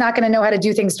 And she's not going to know how to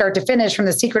do things start to finish, from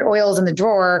the secret oils in the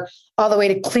drawer all the way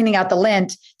to cleaning out the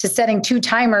lint to setting 2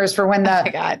 timers for when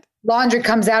the laundry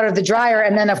comes out of the dryer.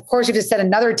 And then of course you have to set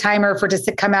another timer for it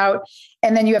to come out.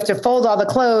 And then you have to fold all the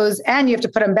clothes and you have to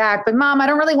put them back. But Mom, I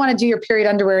don't really want to do your period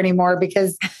underwear anymore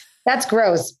because that's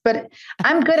gross, but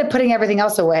I'm good at putting everything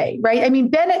else away. Right. I mean,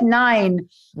 Ben at 9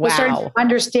 was starting to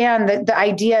understand that the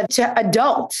idea to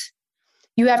adult,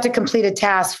 you have to complete a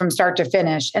task from start to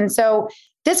finish. And so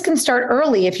this can start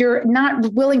early. If you're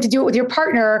not willing to do it with your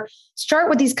partner, start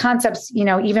with these concepts,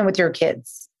 even with your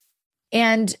kids.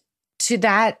 And to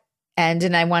that end,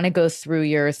 and I want to go through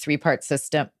your 3-part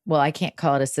system. Well, I can't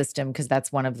call it a system because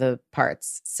that's one of the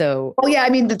parts. So, the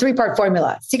 3-part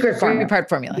formula, secret formula. 3-part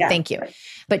formula. Yeah. Thank you.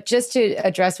 But just to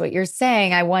address what you're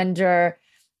saying, I wonder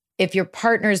if your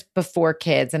partner's before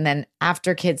kids and then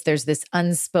after kids, there's this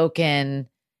unspoken,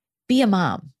 be a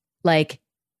mom,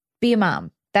 be a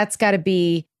mom. That's got to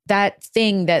be that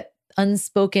thing, that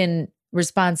unspoken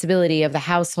responsibility of the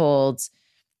households,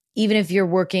 even if you're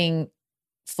working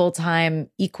full-time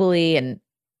equally,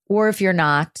 or if you're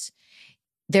not,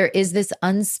 there is this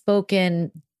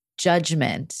unspoken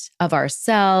judgment of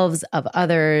ourselves, of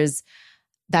others.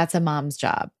 That's a mom's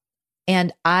job.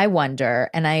 And I wonder,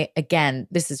 again,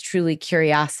 this is truly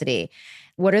curiosity,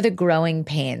 what are the growing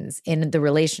pains in the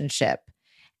relationship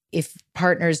if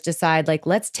partners decide,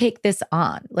 let's take this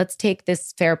on, let's take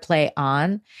this fair play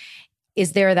on?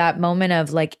 Is there that moment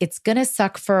of it's going to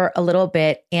suck for a little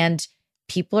bit and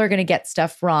people are going to get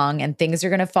stuff wrong and things are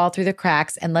going to fall through the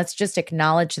cracks, and let's just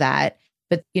acknowledge that.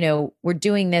 But, we're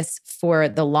doing this for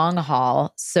the long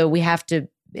haul. So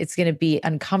it's going to be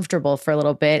uncomfortable for a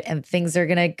little bit and things are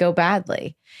going to go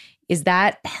badly. Is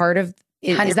that part of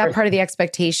the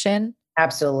expectation?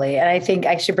 Absolutely. And I think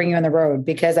I should bring you on the road,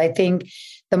 because I think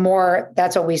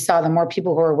that's what we saw, the more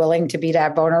people who are willing to be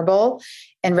that vulnerable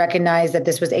and recognize that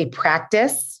this was a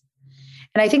practice.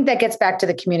 And I think that gets back to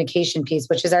the communication piece,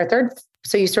 which is our third.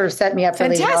 So you sort of set me up for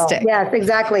fantastic. Yes,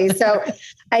 exactly. So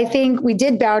I think we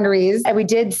did boundaries and we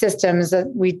did systems.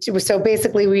 So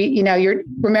basically you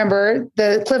remember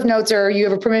the Cliff Notes are, you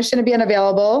have a permission to be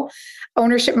unavailable,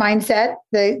 ownership mindset,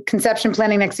 the conception,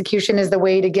 planning, execution is the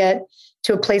way to get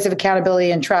to a place of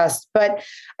accountability and trust. But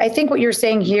I think what you're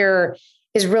saying here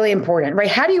is really important,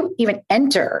 right? How do you even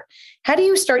enter? How do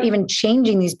you start even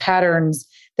changing these patterns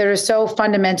that are so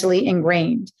fundamentally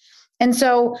ingrained? And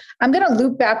so I'm going to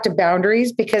loop back to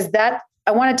boundaries, because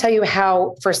I want to tell you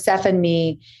how for Seth and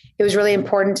me, it was really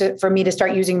important for me to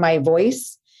start using my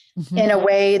voice in a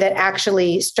way that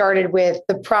actually started with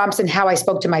the prompts and how I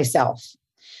spoke to myself.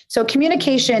 So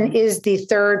communication is the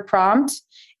third prompt.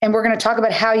 And we're going to talk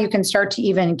about how you can start to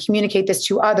even communicate this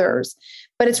to others.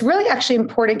 But it's really actually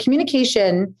important.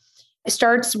 Communication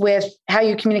starts with how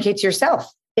you communicate to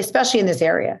yourself, especially in this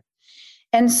area.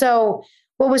 And so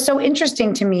what was so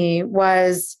interesting to me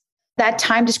was that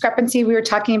time discrepancy we were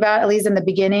talking about, at least in the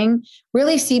beginning,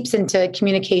 really seeps into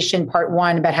communication part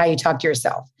 1 about how you talk to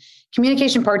yourself.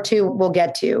 Communication part 2 we'll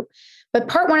get to. But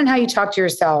part 1 on how you talk to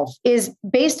yourself is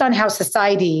based on how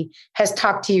society has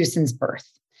talked to you since birth.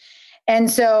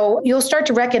 And so you'll start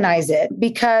to recognize it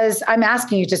because I'm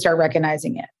asking you to start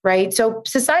recognizing it, right? So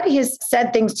society has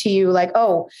said things to you like,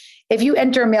 oh, if you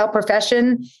enter a male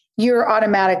profession, you're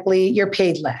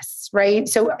paid less, right?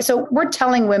 So we're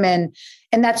telling women,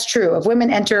 and that's true. If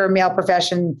women enter a male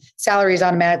profession, salaries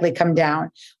automatically come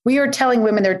down. We are telling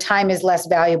women their time is less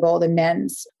valuable than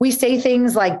men's. We say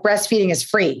things like breastfeeding is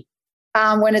free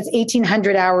when it's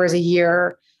 1,800 hours a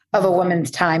year of a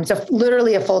woman's time. So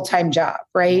literally a full-time job,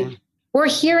 right? Yeah. We're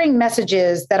hearing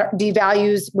messages that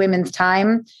devalues women's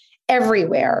time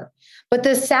everywhere. But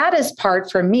the saddest part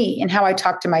for me and how I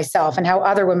talk to myself and how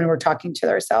other women were talking to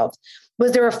themselves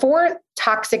was there were 4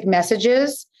 toxic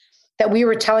messages that we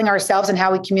were telling ourselves and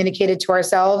how we communicated to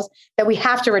ourselves that we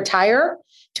have to retire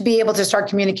to be able to start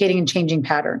communicating and changing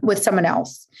pattern with someone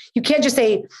else. You can't just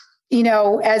say,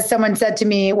 as someone said to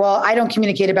me, well, I don't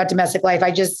communicate about domestic life.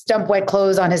 I just dump wet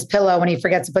clothes on his pillow when he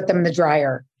forgets to put them in the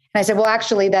dryer. And I said, well,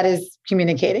 actually, that is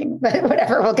communicating, but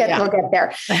whatever, we'll get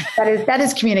there. That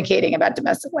is communicating about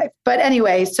domestic life. But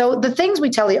anyway, so the things we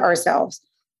tell ourselves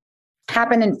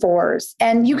happen in fours.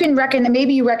 And you can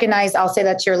maybe you recognize, I'll say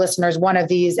that to your listeners, one of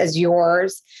these as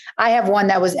yours. I have one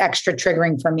that was extra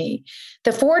triggering for me.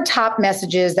 The 4 top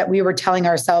messages that we were telling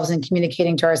ourselves and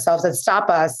communicating to ourselves that stop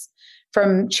us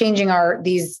from changing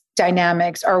these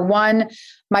dynamics are: 1,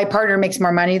 my partner makes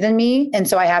more money than me, and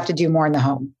so I have to do more in the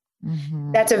home.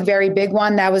 Mm-hmm. That's a very big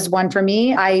one. That was one for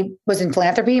me. I was in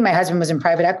philanthropy. My husband was in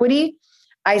private equity.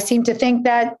 I seem to think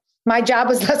that my job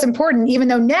was less important, even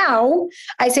though now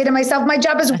I say to myself, my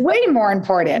job is way more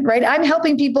important, right? I'm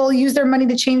helping people use their money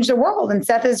to change the world. And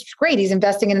Seth is great. He's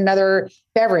investing in another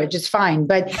beverage. It's fine.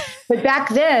 But back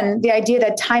then, the idea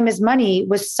that time is money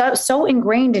was so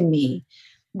ingrained in me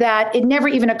that it never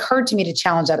even occurred to me to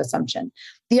challenge that assumption.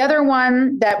 The other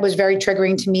one that was very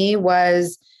triggering to me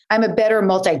was, I'm a better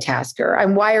multitasker.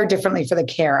 I'm wired differently for the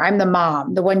care. I'm the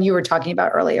mom, the one you were talking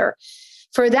about earlier.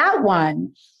 For that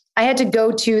one, I had to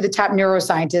go to the top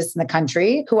neuroscientist in the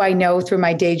country, who I know through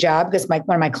my day job because one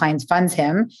of my clients funds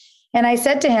him. And I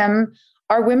said to him,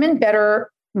 are women better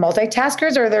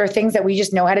multitaskers, or are there things that we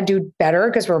just know how to do better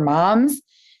because we're moms?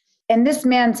 And this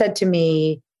man said to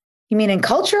me, you mean in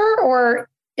culture or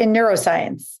in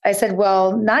neuroscience? I said,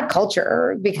 well, not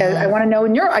culture, because I want to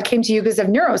know I came to you because of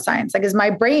neuroscience. Like, is my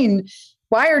brain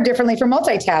wired differently for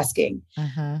multitasking?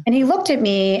 And he looked at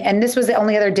me, and this was the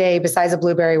only other day besides a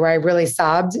blueberry where I really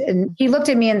sobbed. And he looked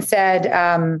at me and said,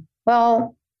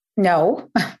 well,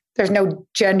 no, there's no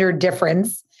gender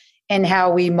difference in how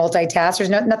we multitask. There's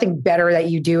nothing better that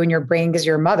you do in your brain because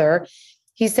you're a mother.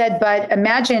 He said, but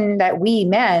imagine that we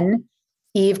men,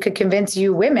 Eve, could convince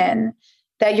you women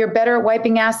that you're better at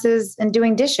wiping asses and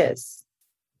doing dishes.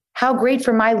 How great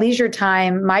for my leisure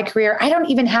time, my career. I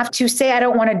don't even have to say I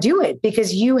don't want to do it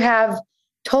because you have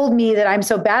told me that I'm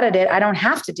so bad at it, I don't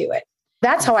have to do it.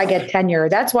 That's how I get tenure.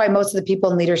 That's why most of the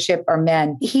people in leadership are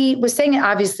men. He was saying it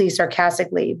obviously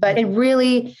sarcastically, but it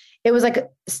was like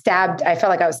stabbed. I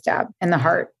felt like I was stabbed in the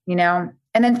heart, And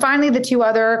then finally, the 2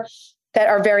 other that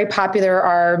are very popular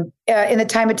are in the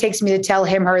time it takes me to tell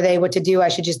him, her, they what to do, I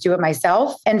should just do it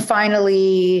myself. And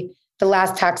finally, the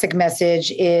last toxic message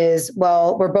is,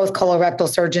 well, we're both colorectal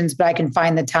surgeons, but I can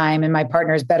find the time and my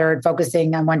partner is better at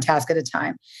focusing on one task at a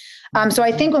time. So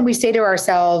I think when we say to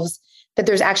ourselves that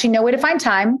there's actually no way to find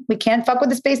time, we can't fuck with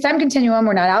the space-time continuum,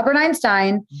 we're not Albert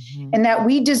Einstein, and that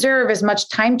we deserve as much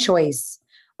time choice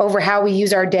over how we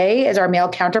use our day as our male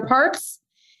counterparts,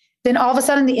 then all of a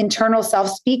sudden the internal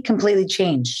self-speak completely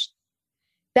changed.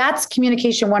 That's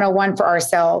communication 101 for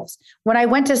ourselves. When I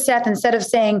went to Seth, instead of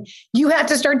saying, you have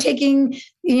to start taking,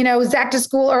 Zach to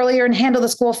school earlier and handle the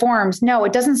school forms. No,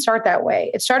 it doesn't start that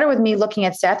way. It started with me looking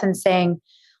at Seth and saying,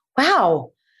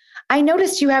 wow, I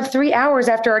noticed you have 3 hours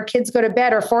after our kids go to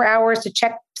bed, or 4 hours to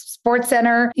check Sports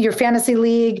Center, your fantasy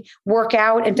league, work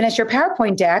out, and finish your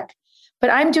PowerPoint deck.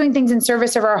 But I'm doing things in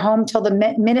service of our home till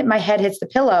the minute my head hits the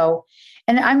pillow.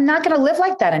 And I'm not going to live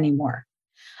like that anymore.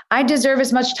 I deserve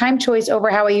as much time choice over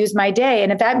how I use my day.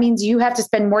 And if that means you have to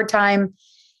spend more time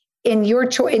in your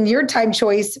time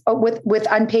choice with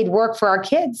unpaid work for our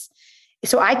kids,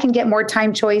 so I can get more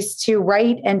time choice to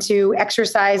write and to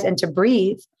exercise and to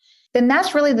breathe, then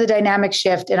that's really the dynamic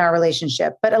shift in our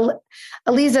relationship. But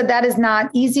Aliza, that is not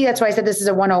easy. That's why I said this is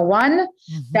a 101.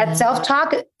 That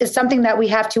self-talk is something that we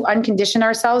have to uncondition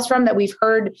ourselves from, that we've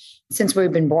heard since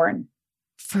we've been born.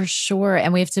 For sure.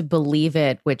 And we have to believe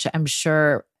it, which I'm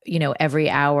sure, every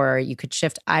hour you could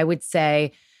shift. I would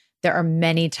say there are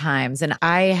many times, and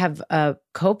I have a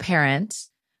co-parent,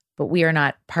 but we are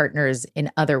not partners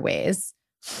in other ways,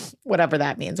 whatever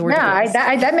that means.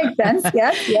 That makes sense.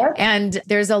 Yes. And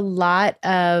there's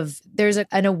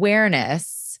an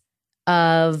awareness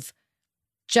of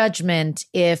judgment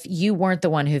if you weren't the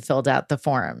one who filled out the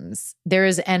forms.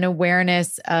 There's an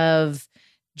awareness of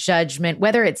judgment,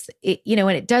 whether and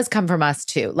it does come from us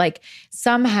too. Like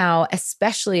somehow,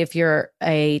 especially if you're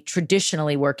a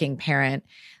traditionally working parent,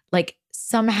 like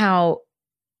somehow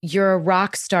you're a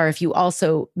rock star if you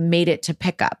also made it to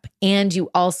pickup. And you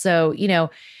also,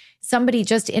 somebody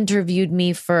just interviewed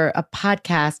me for a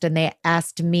podcast and they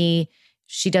asked me,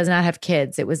 she does not have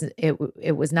kids. It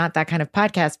was not that kind of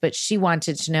podcast, but she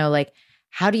wanted to know, like,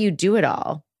 how do you do it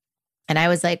all? And I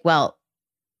was like, well,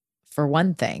 for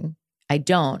one thing, I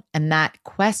don't. And that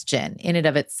question in and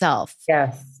of itself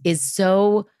is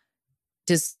so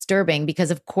disturbing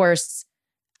because, of course,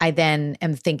 I then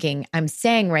am thinking, I'm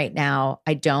saying right now,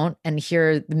 I don't. And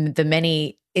here are the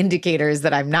many indicators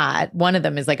that I'm not. One of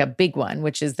them is like a big one,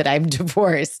 which is that I'm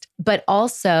divorced. But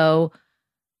also,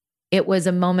 it was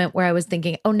a moment where I was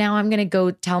thinking, oh, now I'm going to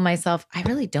go tell myself, I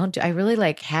really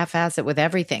like half-ass it with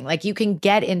everything. Like you can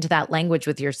get into that language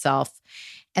with yourself.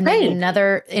 And then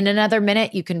in another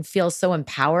minute, you can feel so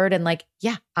empowered and like,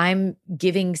 yeah, I'm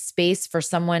giving space for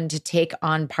someone to take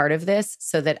on part of this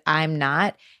so that I'm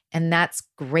not. And that's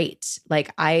great.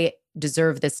 Like I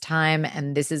deserve this time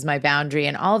and this is my boundary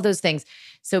and all of those things.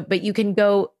 So, but you can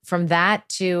go from that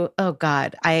to, oh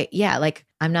God,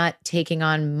 I'm not taking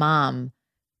on mom.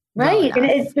 Right. And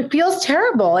it feels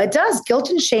terrible. It does. Guilt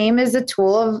and shame is a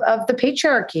tool of the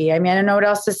patriarchy. I mean, I don't know what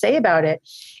else to say about it.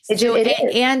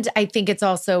 And I think it's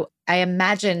also, I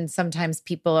imagine sometimes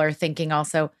people are thinking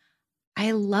also,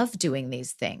 I love doing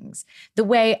these things. The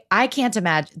way I can't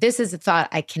imagine, this is a thought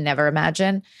I can never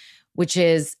imagine, which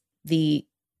is the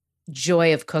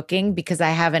joy of cooking because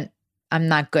I'm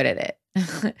not good at it.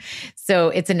 So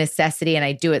it's a necessity and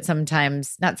I do it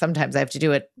sometimes, not sometimes, I have to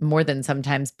do it more than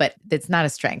sometimes, but it's not a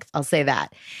strength. I'll say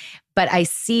that. But I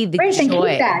see the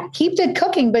joy. Keep the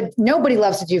cooking, but nobody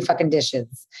loves to do fucking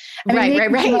dishes.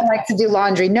 Right. No one likes to do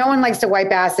laundry. No one likes to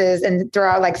wipe asses and throw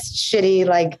out like shitty,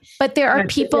 like. But there are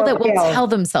people that will tell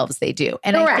themselves they do.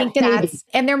 And I think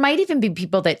and there might even be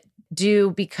people that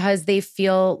do because they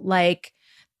feel like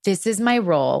this is my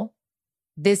role.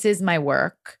 This is my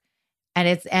work.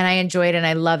 And I enjoy it and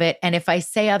I love it. And if I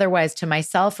say otherwise to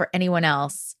myself or anyone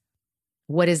else,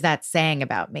 what is that saying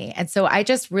about me? And so I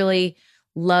just really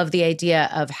love the idea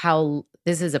of how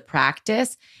this is a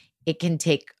practice. It can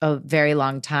take a very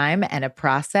long time and a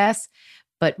process,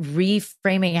 but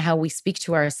reframing how we speak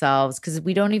to ourselves, because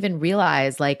we don't even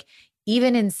realize, like,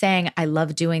 even in saying, I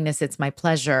love doing this, it's my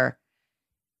pleasure,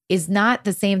 is not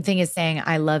the same thing as saying,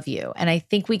 I love you. And I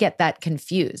think we get that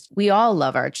confused. We all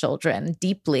love our children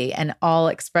deeply and all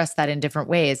express that in different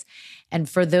ways. And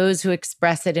for those who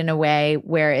express it in a way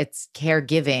where it's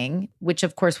caregiving, which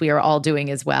of course we are all doing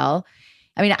as well.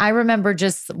 I mean, I remember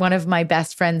just one of my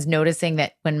best friends noticing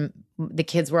that when the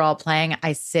kids were all playing,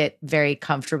 I sit very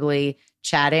comfortably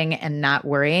chatting and not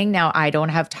worrying. Now I don't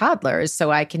have toddlers,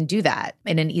 so I can do that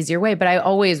in an easier way, but I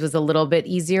always was a little bit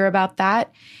easier about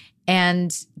that.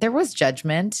 And there was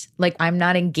judgment, like I'm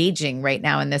not engaging right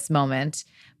now in this moment,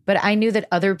 but I knew that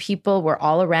other people were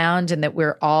all around and that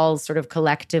we're all sort of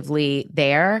collectively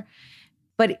there.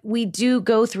 But we do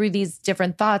go through these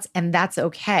different thoughts and that's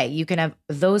okay. You can have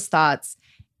those thoughts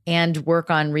and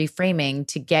work on reframing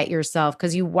to get yourself,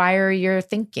 because you wire your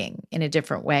thinking in a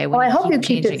different way. Well, I hope you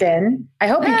keep this in. I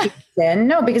hope you keep this in.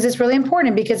 No, because it's really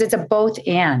important because it's a both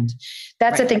and.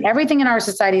 That's the thing. Everything in our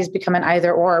society has become an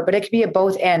either or, but it could be a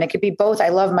both and. It could be both. I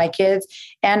love my kids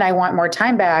and I want more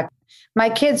time back. My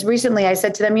kids recently, I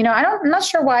said to them, I'm not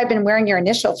sure why I've been wearing your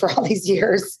initial for all these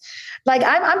years. Like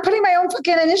I'm putting my own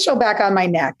fucking initial back on my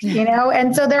neck,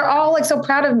 And so they're all like so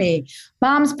proud of me.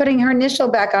 Mom's putting her initial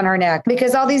back on her neck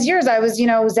because all these years I was,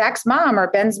 Zach's mom or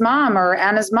Ben's mom or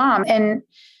Anna's mom. And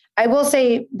I will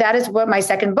say that is what my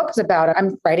second book is about.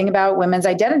 I'm writing about women's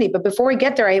identity. But before we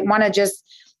get there, I want to just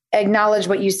acknowledge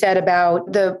what you said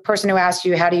about the person who asked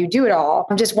you, how do you do it all?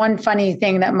 Just one funny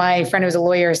thing that my friend who's a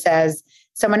lawyer says,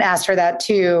 someone asked her that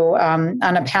too on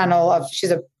a panel she's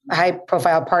a high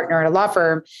profile partner at a law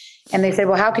firm. And they said,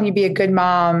 well, how can you be a good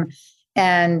mom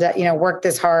and, work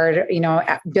this hard,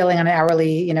 billing on an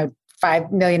hourly,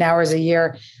 5 million hours a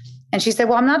year. And she said,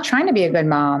 well, I'm not trying to be a good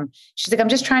mom. She's like, I'm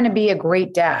just trying to be a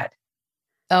great dad.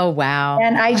 Oh, wow.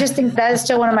 And I just think that is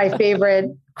still one of my favorite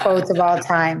quotes of all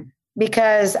time,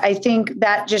 because I think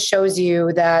that just shows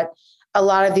you that a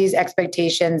lot of these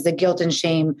expectations, the guilt and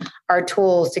shame, are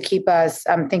tools to keep us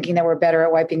thinking that we're better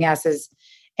at wiping asses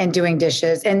and doing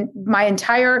dishes. And my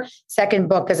entire second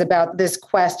book is about this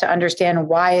quest to understand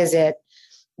why is it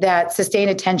that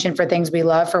sustained attention for things we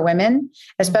love for women,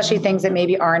 especially things that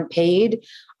maybe aren't paid,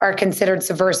 are considered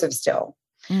subversive still.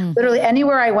 Literally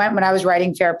anywhere I went when I was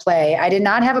writing Fair Play, I did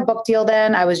not have a book deal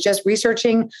then. I was just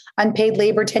researching unpaid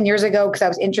labor 10 years ago because I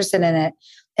was interested in it.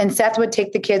 And Seth would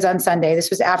take the kids on Sunday. This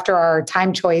was after our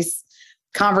time choice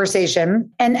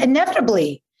conversation. And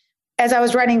inevitably, as I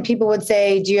was writing, people would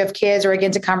say, do you have kids? Or I get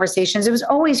into conversations. It was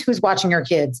always, who's watching your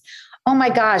kids? Oh my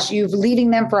gosh, you're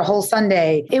leaving them for a whole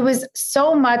Sunday. It was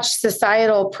so much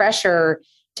societal pressure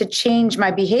to change my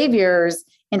behaviors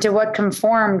into what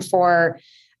conformed for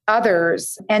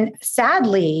others. And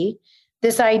sadly,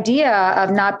 this idea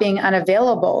of not being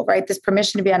unavailable, right? This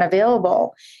permission to be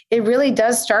unavailable, it really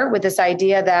does start with this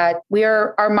idea that we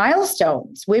are our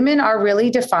milestones. Women are really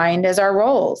defined as our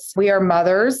roles. We are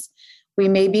mothers. We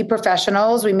may be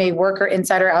professionals. We may work or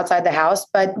inside or outside the house.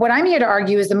 But what I'm here to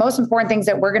argue is the most important things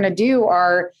that we're going to do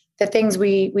are the things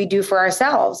we do for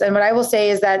ourselves. And what I will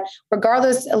say is that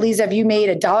regardless, Aliza, if you made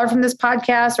 $1 from this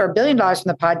podcast or $1 billion from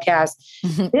the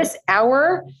podcast, this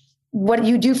hour, what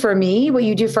you do for me, what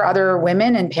you do for other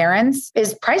women and parents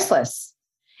is priceless.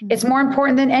 It's more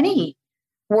important than any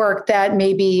work that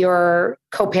maybe your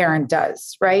co-parent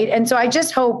does, right? And so I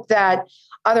just hope that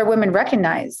other women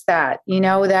recognize that,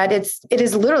 that it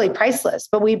is literally priceless.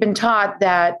 But we've been taught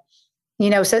that,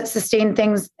 sustain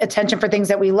attention for things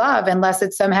that we love, unless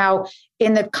it's somehow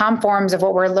in the conforms of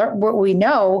what we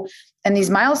know. And these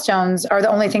milestones are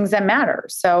the only things that matter.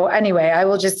 So anyway, I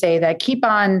will just say that keep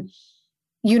on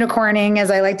unicorning, as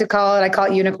I like to call it. I call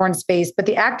it unicorn space, but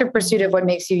the active pursuit of what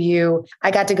makes you you. I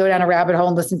got to go down a rabbit hole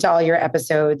and listen to all your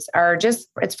episodes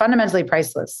it's fundamentally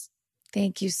priceless.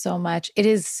 Thank you so much. It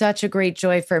is such a great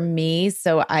joy for me.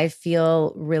 So I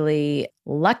feel really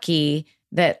lucky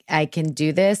that I can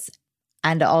do this.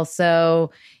 And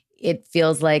also it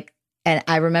feels like, and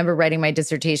I remember writing my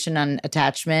dissertation on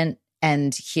attachment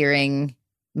and hearing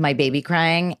my baby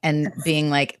crying and being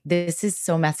like, this is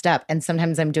so messed up. And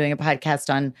sometimes I'm doing a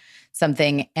podcast on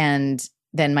something and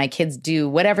then my kids do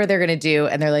whatever they're going to do.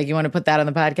 And they're like, you want to put that on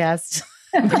the podcast?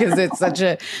 Because it's such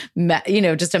a,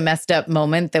 just a messed up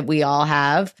moment that we all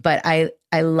have. But I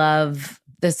love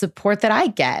the support that I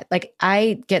get. Like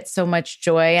I get so much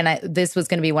joy. And this was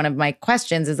going to be one of my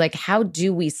questions is like, how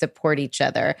do we support each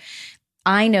other?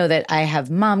 I know that I have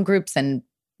mom groups and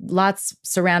lots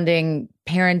surrounding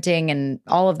parenting and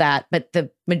all of that. But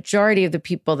the majority of the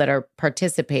people that are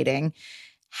participating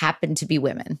happen to be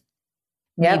women.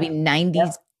 Maybe 97%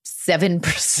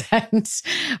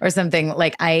 or something.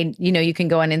 Like you can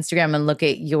go on Instagram and look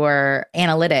at your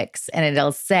analytics and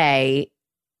it'll say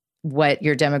what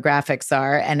your demographics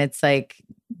are. And it's like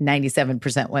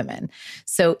 97% women.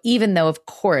 So even though, of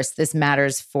course, this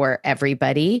matters for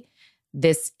everybody,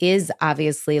 this is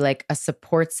obviously like a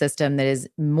support system that is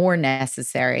more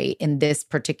necessary in this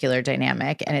particular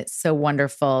dynamic. And it's so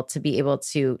wonderful to be able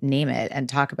to name it and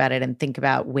talk about it and think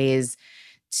about ways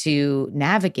to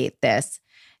navigate this.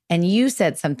 And you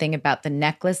said something about the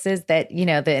necklaces that,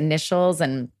 the initials.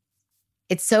 And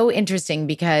it's so interesting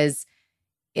because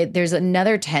there's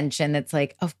another tension that's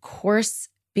like, of course,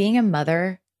 being a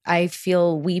mother, I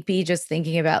feel weepy just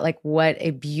thinking about like what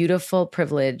a beautiful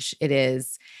privilege it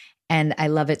is. And I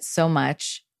love it so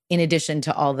much, in addition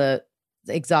to all the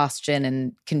exhaustion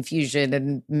and confusion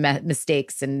and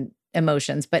mistakes and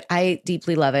emotions. But I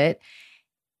deeply love it.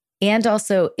 And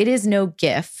also, it is no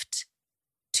gift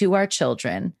to our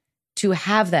children to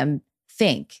have them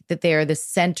think that they are the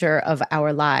center of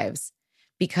our lives,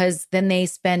 because then they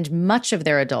spend much of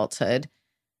their adulthood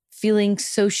feeling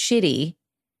so shitty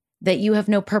that you have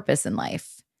no purpose in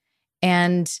life.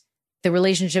 And the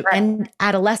relationship and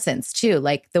adolescence too,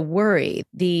 like the worry,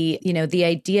 the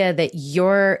idea that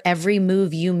your every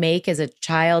move you make as a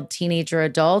child, teenager,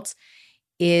 adult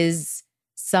is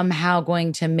somehow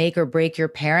going to make or break your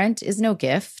parent is no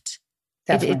gift.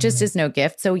 It just is no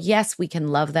gift. So yes, we can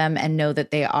love them and know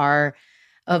that they are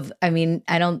I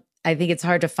think it's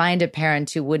hard to find a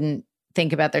parent who wouldn't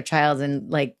think about their child and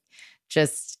like,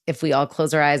 just if we all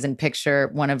close our eyes and picture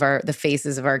one of the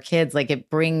faces of our kids, like it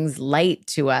brings light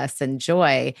to us and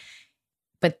joy.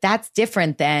 But that's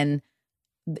different than,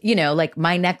 like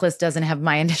my necklace doesn't have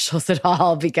my initials at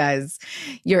all because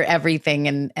you're everything.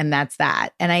 And that's that.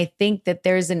 And I think that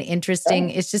there's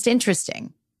it's just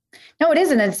interesting. No, it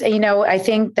isn't. It's, I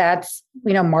think that's,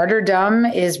 martyrdom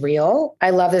is real.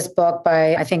 I love this book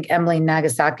by, I think, Emily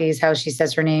Nagasaki is how she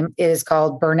says her name. It is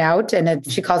called Burnout.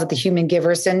 And she calls it the human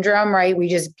giver syndrome, right? We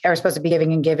just are supposed to be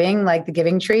giving and giving, like the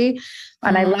Giving Tree.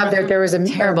 And I love that there was a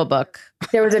terrible book.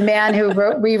 There was a man who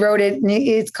rewrote it. And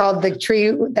it's called The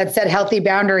Tree That Set Healthy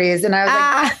Boundaries. And I was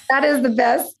like, that is the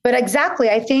best. But exactly,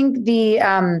 I think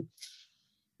the,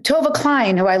 Tova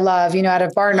Klein, who I love, out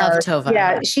of Barnard. Love Tova.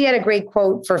 Yeah, she had a great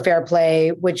quote for Fair Play,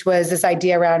 which was this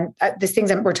idea around these things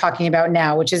that we're talking about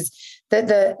now, which is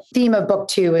the theme of book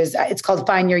 2 is it's called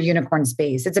Find Your Unicorn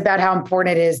Space. It's about how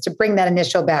important it is to bring that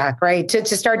initial back, right? To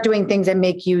start doing things that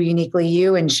make you uniquely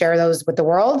you and share those with the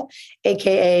world,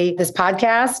 AKA this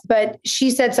podcast. But she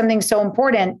said something so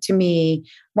important to me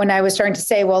when I was starting to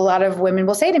say, well, a lot of women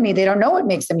will say to me, they don't know what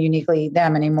makes them uniquely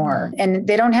them anymore. And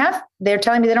they're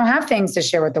telling me they don't have things to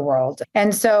share with the world.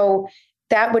 And so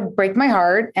that would break my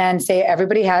heart and say,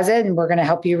 everybody has it and we're going to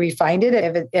help you refine it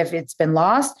if it's been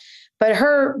lost. But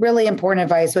her really important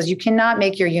advice was you cannot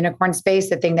make your unicorn space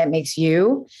the thing that makes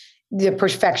you the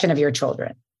perfection of your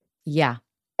children. Yeah.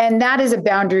 And that is a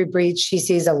boundary breach she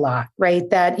sees a lot, right?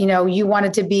 That, you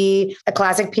wanted to be a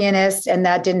classic pianist and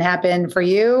that didn't happen for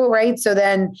you, right? So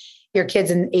then your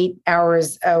kid's in 8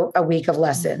 hours a week of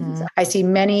lessons. Mm-hmm. I see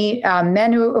many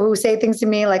men who say things to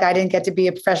me like, I didn't get to be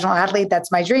a professional athlete.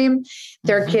 That's my dream.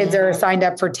 Their kids are signed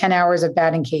up for 10 hours of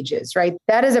batting cages, right?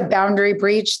 That is a boundary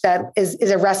breach that is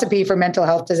a recipe for mental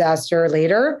health disaster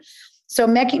later. So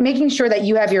making sure that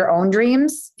you have your own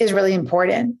dreams is really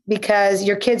important because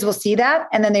your kids will see that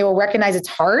and then they will recognize it's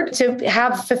hard to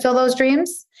fulfill those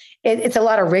dreams. It's a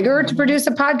lot of rigor to produce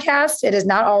a podcast. It is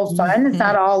not all fun. It's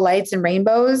not all lights and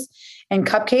rainbows and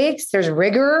cupcakes. There's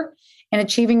rigor in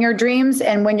achieving your dreams.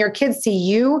 And when your kids see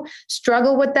you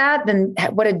struggle with that, then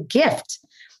what a gift,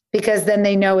 because then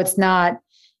they know it's not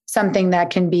something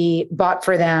that can be bought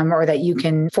for them or that you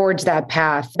can forge that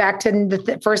path. Back to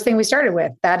the first thing we started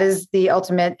with. That is the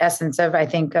ultimate essence of, I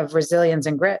think, of resilience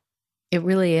and grit. It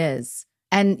really is.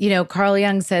 And, Carl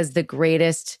Jung says the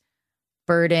greatest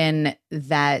burden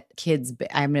that kids,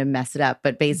 I'm going to mess it up,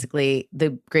 but basically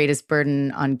the greatest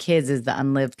burden on kids is the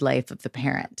unlived life of the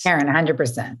parent.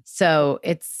 100%. So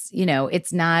it's,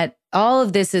 it's not, all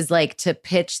of this is like to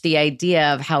pitch the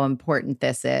idea of how important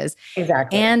this is.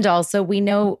 Exactly. And also we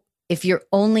know if you're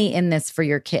only in this for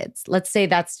your kids, let's say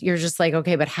you're just like,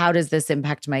 okay, but how does this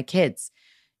impact my kids?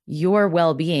 Your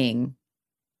well-being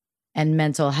and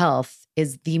mental health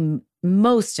is the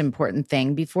most important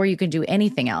thing before you can do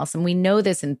anything else. And we know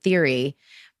this in theory,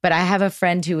 but I have a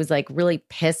friend who was like really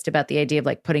pissed about the idea of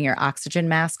like putting your oxygen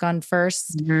mask on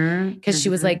first. Because she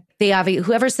was like,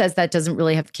 whoever says that doesn't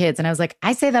really have kids. And I was like,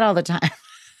 I say that all the time.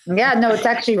 Yeah, no, it's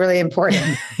actually really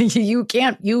important. You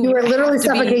will literally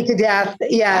suffocate to death.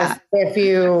 Yes. Yeah. If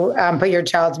you put your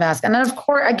child's mask. And then of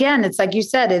course, again, it's like you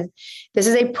said, this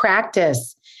is a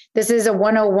practice. This is a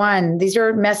 101. These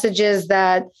are messages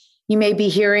that you may be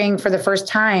hearing for the first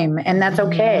time, and that's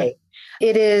okay.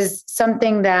 It is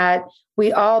something that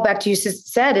we all, back to you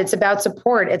said, it's about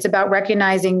support. It's about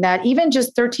recognizing that even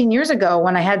just 13 years ago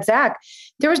when I had Zach,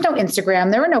 there was no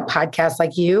Instagram. There were no podcasts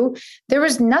like you. There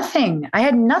was nothing. I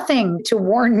had nothing to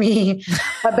warn me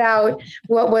about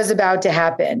what was about to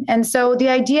happen. And so the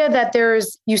idea that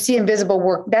you see invisible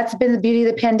work, that's been the beauty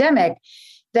of the pandemic.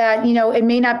 That, it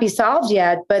may not be solved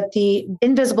yet, but the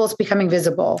invisible is becoming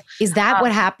visible. Is that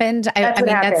what happened? That's what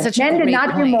happened. That's such a great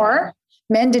point.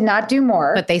 Men did not do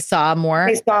more. But they saw more?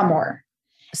 They saw more.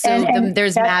 So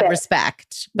there's mad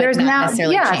respect, but there's not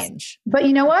necessarily change. But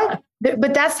you know what?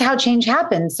 But that's how change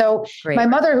happens. So my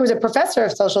mother, who's a professor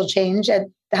of social change at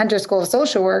the Hunter School of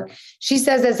Social Work, she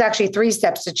says there's actually 3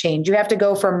 steps to change. You have to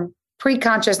go from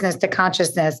pre-consciousness to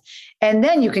consciousness, and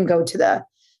then you can go to the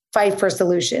fight for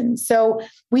solutions. So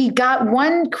we got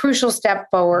one crucial step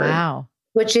forward,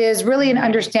 which is really an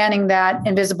understanding that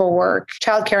invisible work,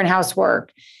 childcare and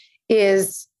housework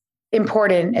is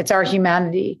important. It's our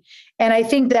humanity. And I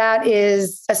think that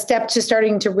is a step to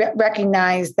starting to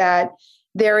recognize that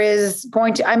there is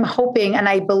I'm hoping and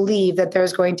I believe that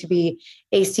there's going to be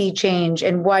a sea change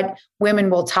in what women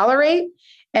will tolerate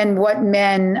and what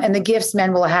men and the gifts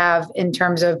men will have in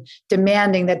terms of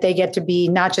demanding that they get to be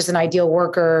not just an ideal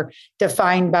worker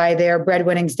defined by their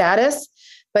breadwinning status,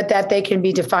 but that they can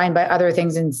be defined by other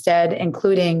things instead,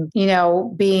 including,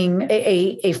 being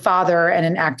a father and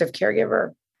an active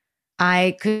caregiver.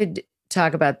 I could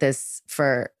talk about this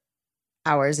for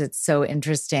hours. It's so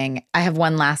interesting. I have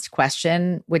one last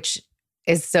question, which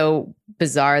is so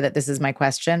bizarre that this is my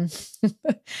question.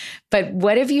 But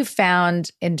what have you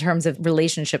found in terms of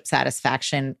relationship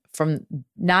satisfaction from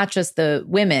not just the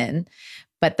women,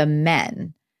 but the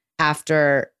men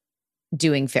after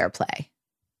doing Fair Play?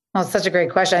 Well, it's such a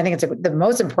great question. I think it's the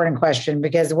most important question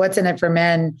because what's in it for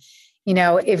men?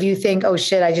 If you think, oh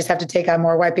shit, I just have to take on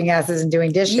more wiping asses and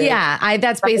doing dishes. Yeah,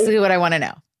 that's basically what I want to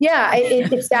know. Yeah,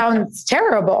 it sounds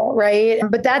terrible, right?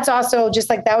 But that's also just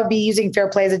like that would be using Fair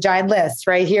Play as a giant list,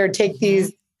 right? Here, take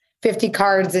these 50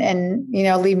 cards and,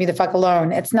 leave me the fuck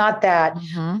alone. It's not that.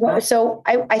 So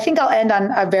I think I'll end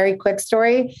on a very quick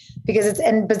story because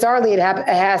and bizarrely, it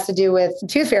has to do with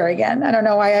Tooth Fairy again. I don't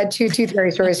know why I had 2 Tooth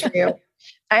Fairy stories for you.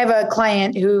 I have a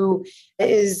client who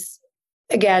is,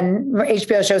 again,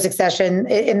 HBO show Succession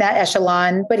in that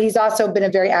echelon, but he's also been a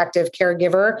very active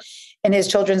caregiver in his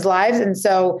children's lives. And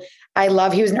so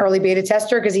he was an early beta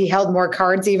tester because he held more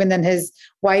cards even than his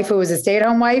wife, who was a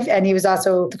stay-at-home wife. And he was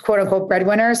also the quote unquote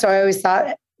breadwinner. So I always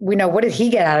thought, what did he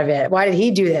get out of it? Why did he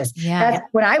do this? Yeah. That's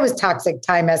when I was toxic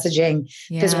time messaging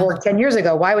his work 10 years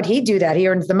ago. Why would he do that? He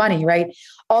earns the money, right?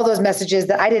 All those messages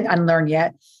that I didn't unlearn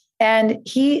yet. And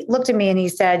he looked at me and he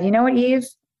said, you know what, Eve?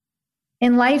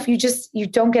 In life, you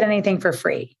don't get anything for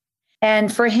free.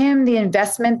 And for him, the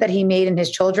investment that he made in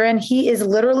his children, he is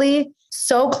literally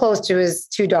so close to his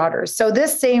 2 daughters. So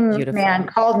this same man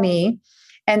called me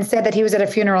and said that he was at a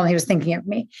funeral and he was thinking of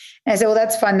me. And I said, well,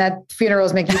 that's fun that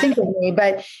funerals make you think of me.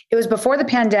 But it was before the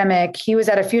pandemic. He was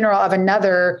at a funeral of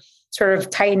another sort of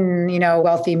titan,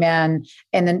 wealthy man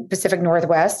in the Pacific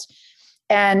Northwest.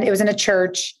 And it was in a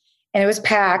church and it was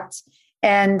packed.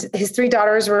 And his 3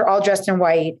 daughters were all dressed in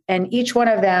white. And each one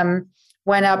of them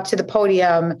went up to the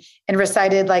podium and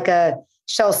recited like a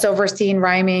Shel Silverstein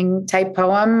rhyming type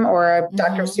poem or a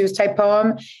Dr. Seuss type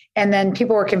poem. And then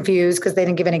people were confused because they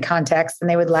didn't give any context and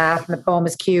they would laugh and the poem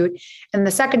was cute. And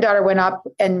the second daughter went up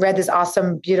and read this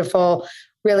awesome, beautiful,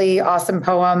 really awesome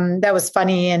poem that was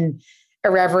funny and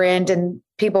irreverent and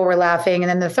people were laughing. And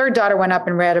then the third daughter went up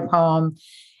and read a poem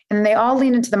and they all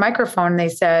leaned into the microphone and they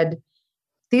said,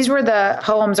 these were the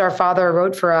poems our father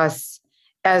wrote for us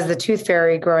as the tooth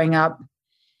fairy growing up.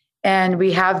 And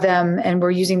we have them and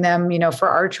we're using them, for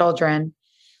our children.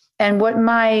 And what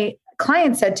my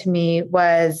client said to me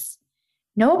was,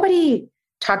 nobody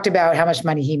talked about how much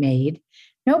money he made.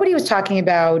 Nobody was talking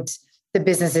about the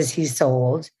businesses he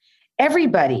sold.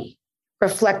 Everybody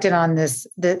reflected on this,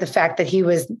 the fact that he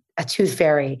was a tooth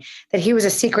fairy, that he was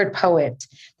a secret poet,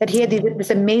 that he had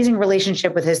this amazing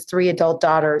relationship with his 3 adult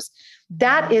daughters.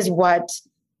 That is what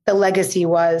the legacy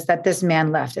was that this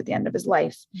man left at the end of his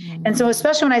life. And so,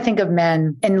 especially when I think of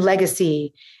men and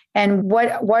legacy and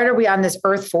what are we on this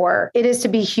earth for? It is to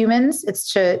be humans.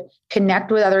 It's to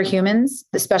connect with other humans,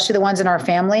 especially the ones in our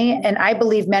family. And I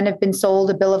believe men have been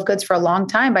sold a bill of goods for a long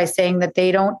time by saying that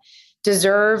they don't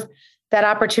deserve that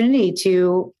opportunity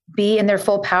to be in their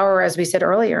full power, as we said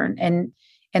earlier, and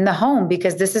in the home,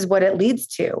 because this is what it leads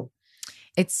to.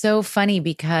 It's so funny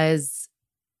because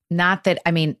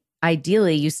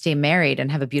ideally you stay married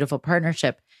and have a beautiful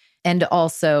partnership. And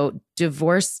also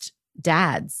divorced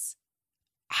dads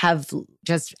have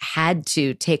just had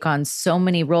to take on so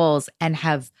many roles and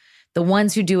have the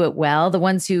ones who do it well, the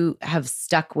ones who have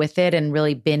stuck with it and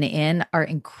really been in are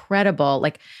incredible.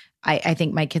 Like I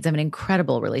think my kids have an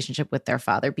incredible relationship with their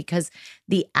father because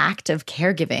the act of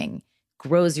caregiving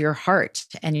grows your heart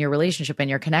and your relationship and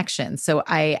your connection. So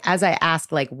as I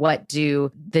ask, like, what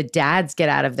do the dads get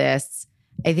out of this?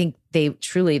 I think they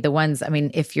truly, the ones,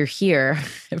 if you're here,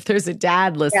 if there's a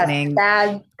dad listening, yes,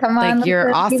 Dad, come on, like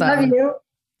you're awesome. We love you.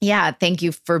 Yeah. Thank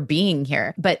you for being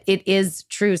here. But it is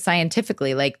true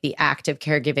scientifically, like the act of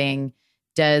caregiving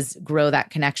does grow that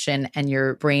connection and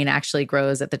your brain actually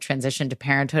grows at the transition to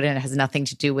parenthood. And it has nothing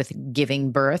to do with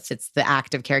giving birth. It's the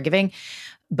act of caregiving.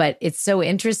 But it's so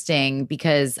interesting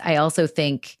because I also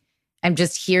think I'm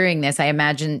just hearing this. I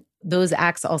imagine those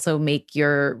acts also make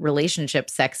your relationship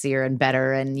sexier and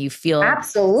better. And you feel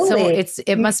absolutely. So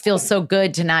it must feel so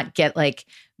good to not get like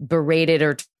berated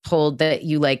or told that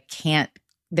you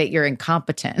that you're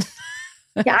incompetent.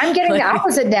 Yeah, I'm getting the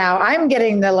opposite now. I'm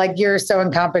getting the you're so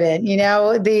incompetent.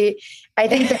 I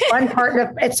think the fun part of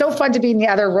it's so fun to be in the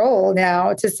other role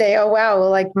now to say, oh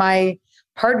wow, my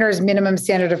partner's minimum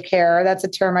standard of care. That's a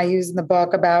term I use in the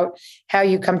book about how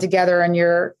you come together and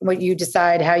what you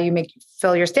decide, how you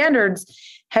fill your standards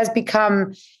has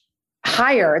become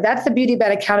higher. That's the beauty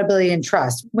about accountability and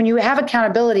trust. When you have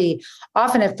accountability,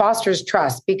 often it fosters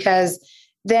trust because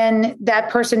then that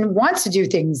person wants to do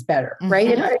things better,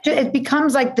 right? It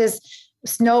becomes like this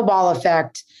snowball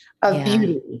effect of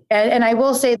beauty. And I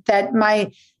will say that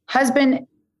my husband,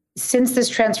 since this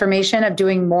transformation of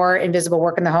doing more invisible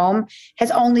work in the home,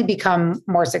 has only become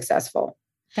more successful.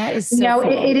 That is so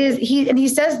cool. It is. He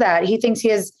says that he thinks he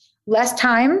has less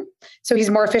time, so he's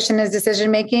more efficient in his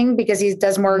decision making because he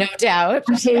does more. No doubt.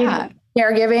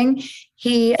 Caregiving.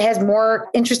 He has more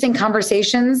interesting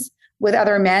conversations with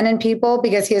other men and people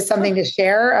because he has something to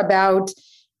share about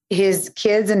his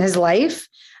kids and his life,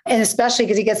 and especially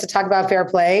because he gets to talk about fair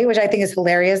play, which I think is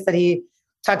hilarious that he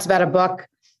talks about a book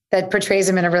that portrays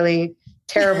him in a really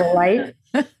terrible light.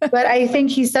 But I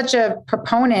think he's such a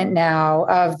proponent now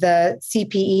of the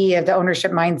CPE, of the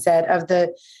ownership mindset, of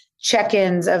the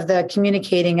check-ins, of the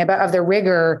communicating of the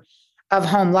rigor of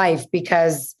home life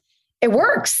because it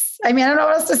works. I don't know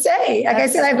what else to say. Like I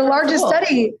said, I have the largest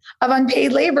study of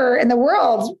unpaid labor in the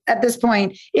world at this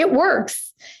point. It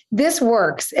works. This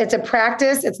works. It's a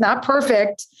practice. It's not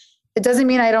perfect. It doesn't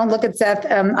mean I don't look at Seth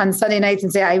on Sunday nights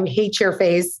and say, I hate your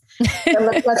face.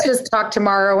 Let's just talk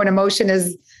tomorrow when emotion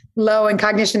is low and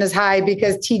cognition is high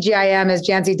because TGIM, as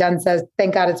Jancy Dunn says,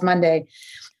 thank God it's Monday.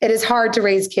 It is hard to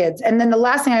raise kids. And then the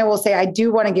last thing I will say, I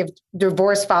do want to give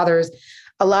divorced fathers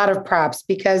a lot of props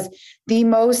because the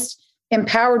most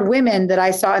empowered women that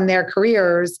I saw in their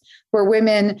careers were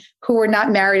women who were not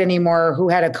married anymore, who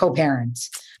had a co-parent,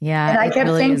 Yeah. And I kept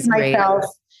really saying to myself,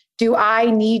 do I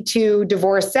need to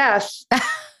divorce Seth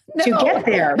to get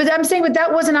there? But I'm saying, but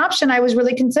that was an option I was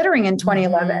really considering in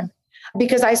 2011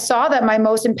 because I saw that my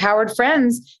most empowered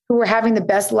friends who were having the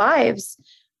best lives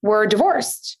were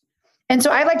divorced. And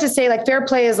so I like to say like fair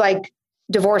play is like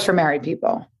divorce for married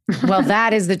people. Well,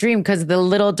 that is the dream because the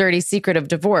little dirty secret of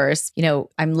divorce, you know,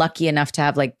 I'm lucky enough to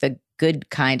have like the good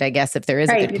kind, I guess, if there is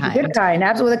a good kind. Good kind,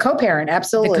 absolutely. The co-parent,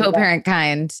 absolutely. The co-parent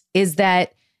kind is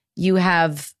that you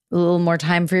have a little more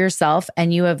time for yourself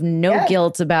and you have no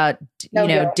guilt about,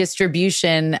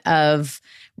 distribution of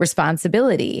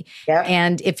responsibility. Yep.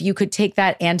 And if you could take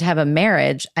that and have a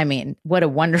marriage, I mean, what a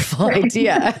wonderful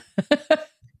idea.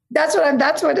 That's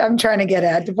what I'm trying to get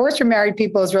at. Divorce for married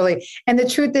people is really, and the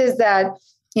truth is that,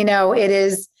 you know, it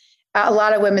is, a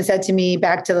lot of women said to me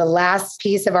back to the last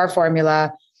piece of our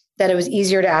formula that it was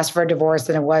easier to ask for a divorce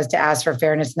than it was to ask for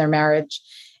fairness in their marriage.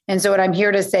 And so what I'm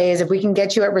here to say is if we can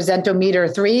get you at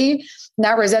Resentometer 3,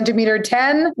 not Resentometer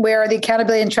 10, where the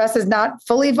accountability and trust is not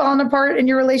fully fallen apart in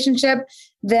your relationship,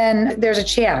 then there's a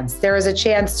chance. There is a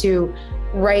chance to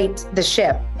right the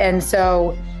ship. And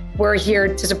so we're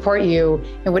here to support you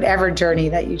in whatever journey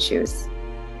that you choose.